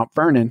or Mount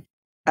Vernon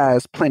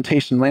as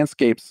plantation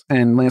landscapes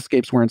and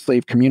landscapes where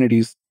enslaved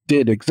communities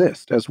did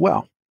exist as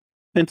well.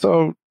 And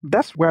so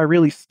that's where I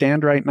really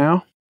stand right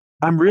now.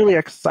 I'm really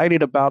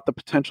excited about the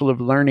potential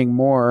of learning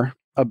more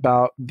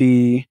about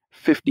the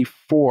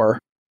 54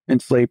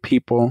 enslaved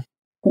people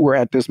who were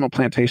at Dismal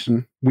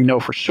Plantation, we know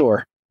for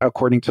sure,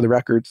 according to the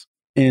records,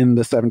 in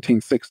the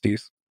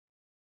 1760s.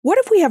 What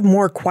if we have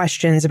more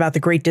questions about the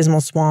Great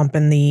Dismal Swamp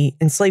and the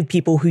enslaved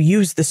people who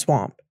use the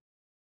swamp?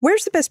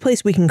 Where's the best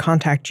place we can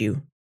contact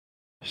you?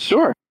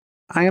 Sure.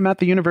 I am at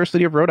the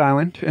University of Rhode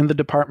Island in the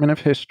Department of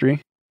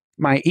History.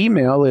 My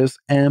email is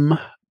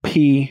mpnevius,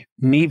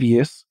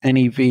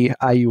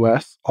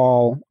 Nevius,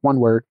 all one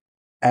word,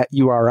 at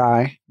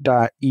uri.edu.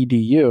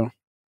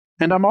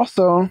 And I'm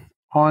also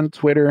on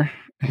Twitter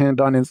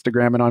and on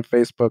Instagram and on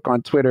Facebook.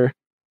 On Twitter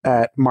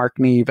at Mark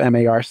Neve,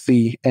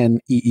 MarcNeev.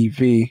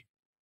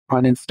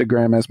 On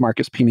Instagram as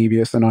Marcus P.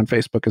 Nevius, and on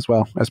Facebook as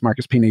well as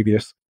Marcus P.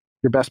 Nevius.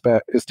 Your best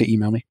bet is to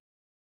email me.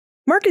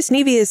 Marcus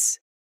Nevius,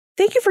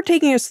 thank you for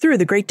taking us through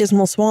the Great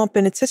Dismal Swamp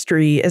and its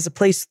history as a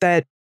place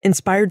that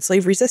inspired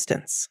slave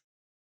resistance.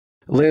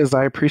 Liz,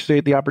 I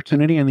appreciate the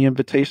opportunity and the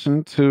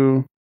invitation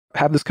to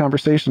have this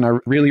conversation. I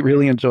really,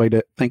 really enjoyed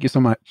it. Thank you so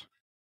much.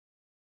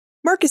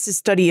 Marcus's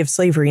study of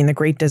slavery in the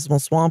Great Dismal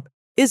Swamp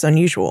is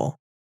unusual.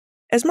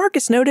 As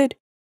Marcus noted,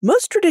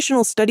 most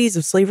traditional studies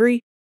of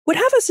slavery would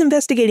have us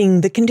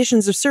investigating the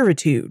conditions of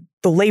servitude,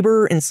 the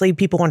labor enslaved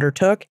people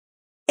undertook,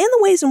 and the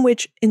ways in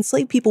which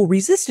enslaved people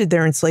resisted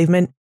their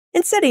enslavement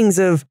in settings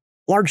of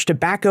large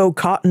tobacco,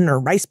 cotton, or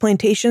rice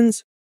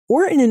plantations,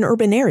 or in an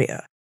urban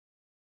area.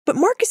 But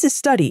Marcus's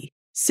study,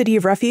 City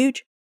of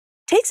Refuge,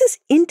 takes us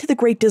into the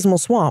Great Dismal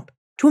Swamp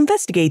to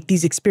investigate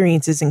these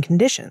experiences and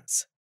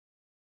conditions.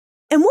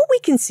 And what we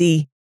can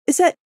see is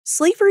that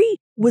slavery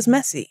was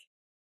messy,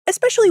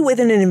 especially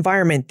within an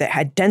environment that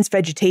had dense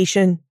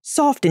vegetation,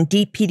 soft and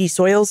deep peaty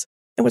soils,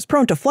 and was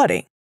prone to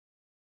flooding.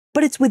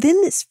 But it's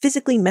within this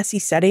physically messy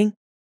setting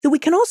that we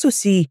can also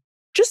see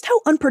just how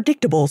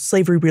unpredictable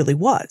slavery really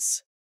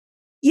was.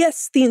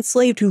 Yes, the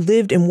enslaved who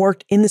lived and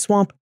worked in the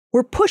swamp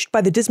were pushed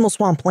by the Dismal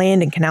Swamp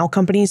land and canal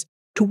companies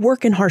to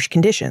work in harsh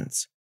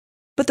conditions.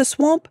 But the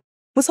swamp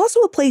was also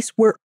a place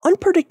where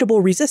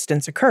unpredictable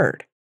resistance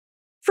occurred.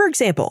 For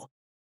example,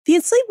 the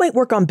enslaved might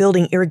work on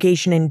building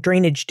irrigation and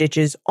drainage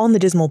ditches on the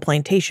Dismal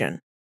plantation,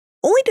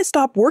 only to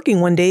stop working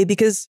one day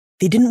because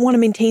they didn't want to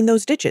maintain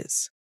those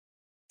ditches.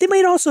 They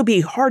might also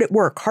be hard at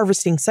work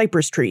harvesting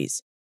cypress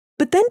trees,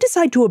 but then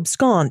decide to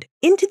abscond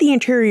into the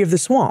interior of the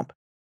swamp,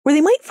 where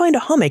they might find a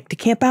hummock to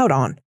camp out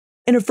on,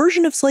 and a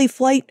version of slave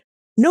flight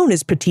known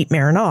as Petit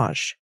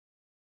Maroonage.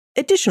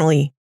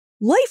 Additionally,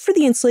 life for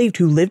the enslaved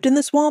who lived in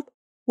the swamp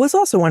was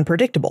also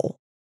unpredictable.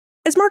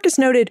 As Marcus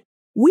noted,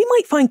 we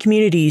might find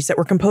communities that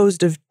were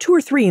composed of 2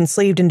 or 3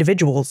 enslaved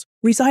individuals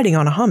residing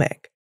on a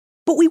hummock,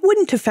 but we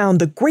wouldn't have found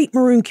the great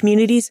maroon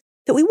communities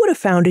that we would have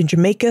found in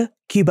Jamaica,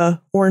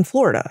 Cuba, or in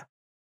Florida.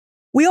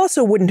 We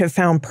also wouldn't have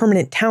found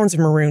permanent towns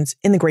of maroons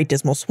in the Great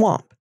Dismal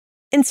Swamp.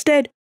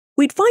 Instead,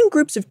 we'd find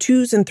groups of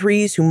 2s and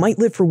 3s who might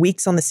live for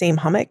weeks on the same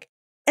hummock,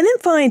 and then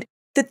find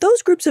that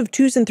those groups of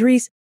 2s and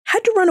 3s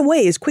had to run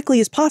away as quickly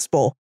as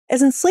possible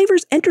as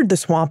enslavers entered the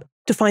swamp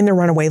to find their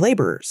runaway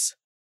laborers.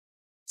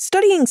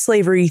 Studying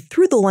slavery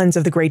through the lens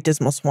of the Great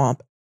Dismal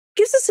Swamp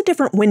gives us a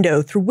different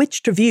window through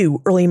which to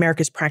view early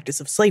America's practice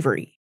of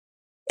slavery.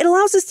 It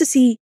allows us to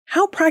see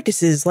how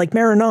practices like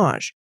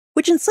maroonage,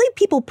 which enslaved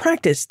people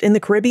practiced in the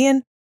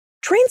Caribbean,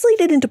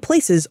 translated into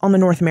places on the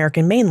North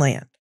American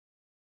mainland.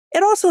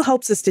 It also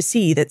helps us to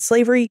see that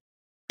slavery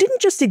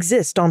didn't just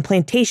exist on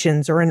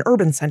plantations or in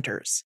urban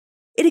centers.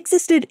 It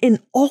existed in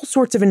all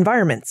sorts of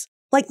environments,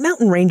 like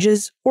mountain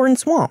ranges or in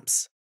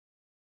swamps.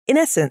 In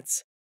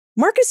essence,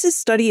 Marcus's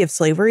study of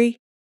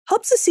slavery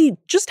helps us see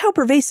just how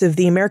pervasive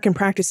the American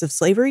practice of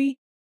slavery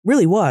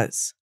really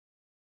was.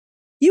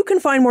 You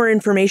can find more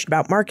information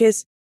about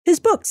Marcus,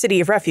 his book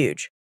City of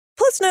Refuge,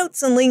 plus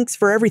notes and links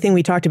for everything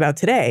we talked about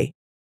today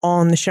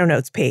on the show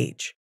notes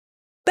page.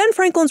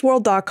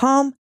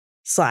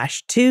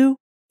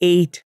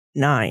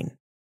 benfranklinsworld.com/289.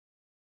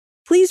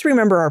 Please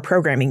remember our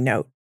programming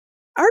note.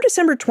 Our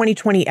December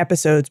 2020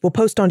 episodes will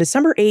post on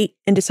December 8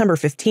 and December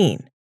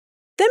 15.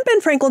 Then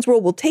Ben Franklin's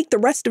World will take the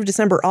rest of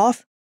December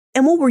off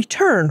and will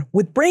return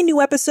with brand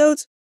new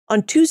episodes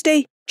on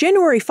Tuesday,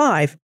 January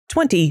 5,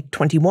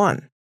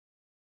 2021.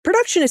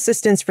 Production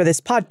assistance for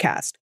this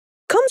podcast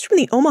comes from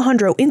the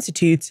Omohundro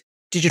Institute's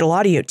digital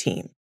audio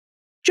team.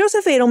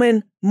 Joseph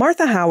Edelman,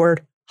 Martha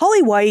Howard,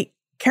 Holly White,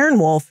 Karen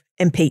Wolf,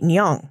 and Peyton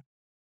Young.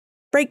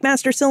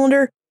 Breakmaster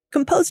Cylinder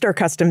composed our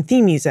custom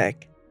theme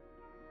music.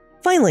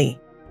 Finally,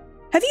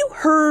 have you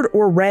heard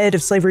or read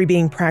of slavery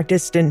being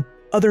practiced in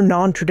other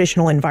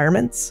non-traditional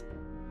environments?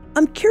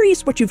 I'm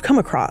curious what you've come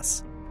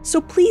across,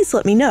 so please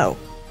let me know.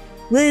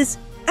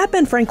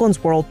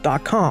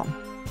 Liz@benfranklinsworld.com.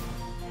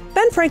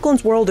 Ben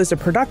Franklin's World is a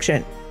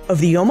production of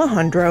the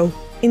Omohundro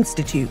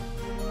Institute.